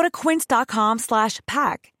Quince. Go to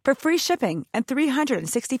quince.com/pack for free shipping and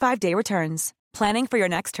 365-day returns. Planning for your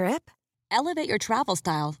next trip? Elevate your travel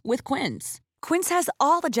style with Quince. Quince has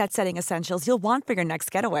all the jet-setting essentials you'll want for your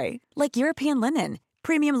next getaway, like European linen,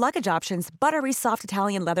 premium luggage options, buttery soft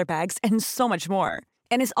Italian leather bags, and so much more.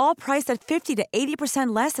 And is all priced at 50 to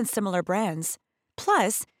 80% less than similar brands.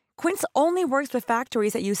 Plus, Quince only works with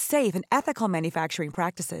factories that use safe and ethical manufacturing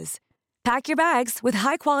practices. Pack your bags with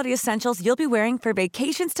high-quality essentials you'll be wearing for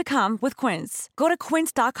vacations to come with Quince. Go to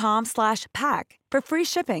quince.com/pack for free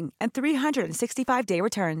shipping and 365-day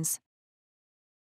returns.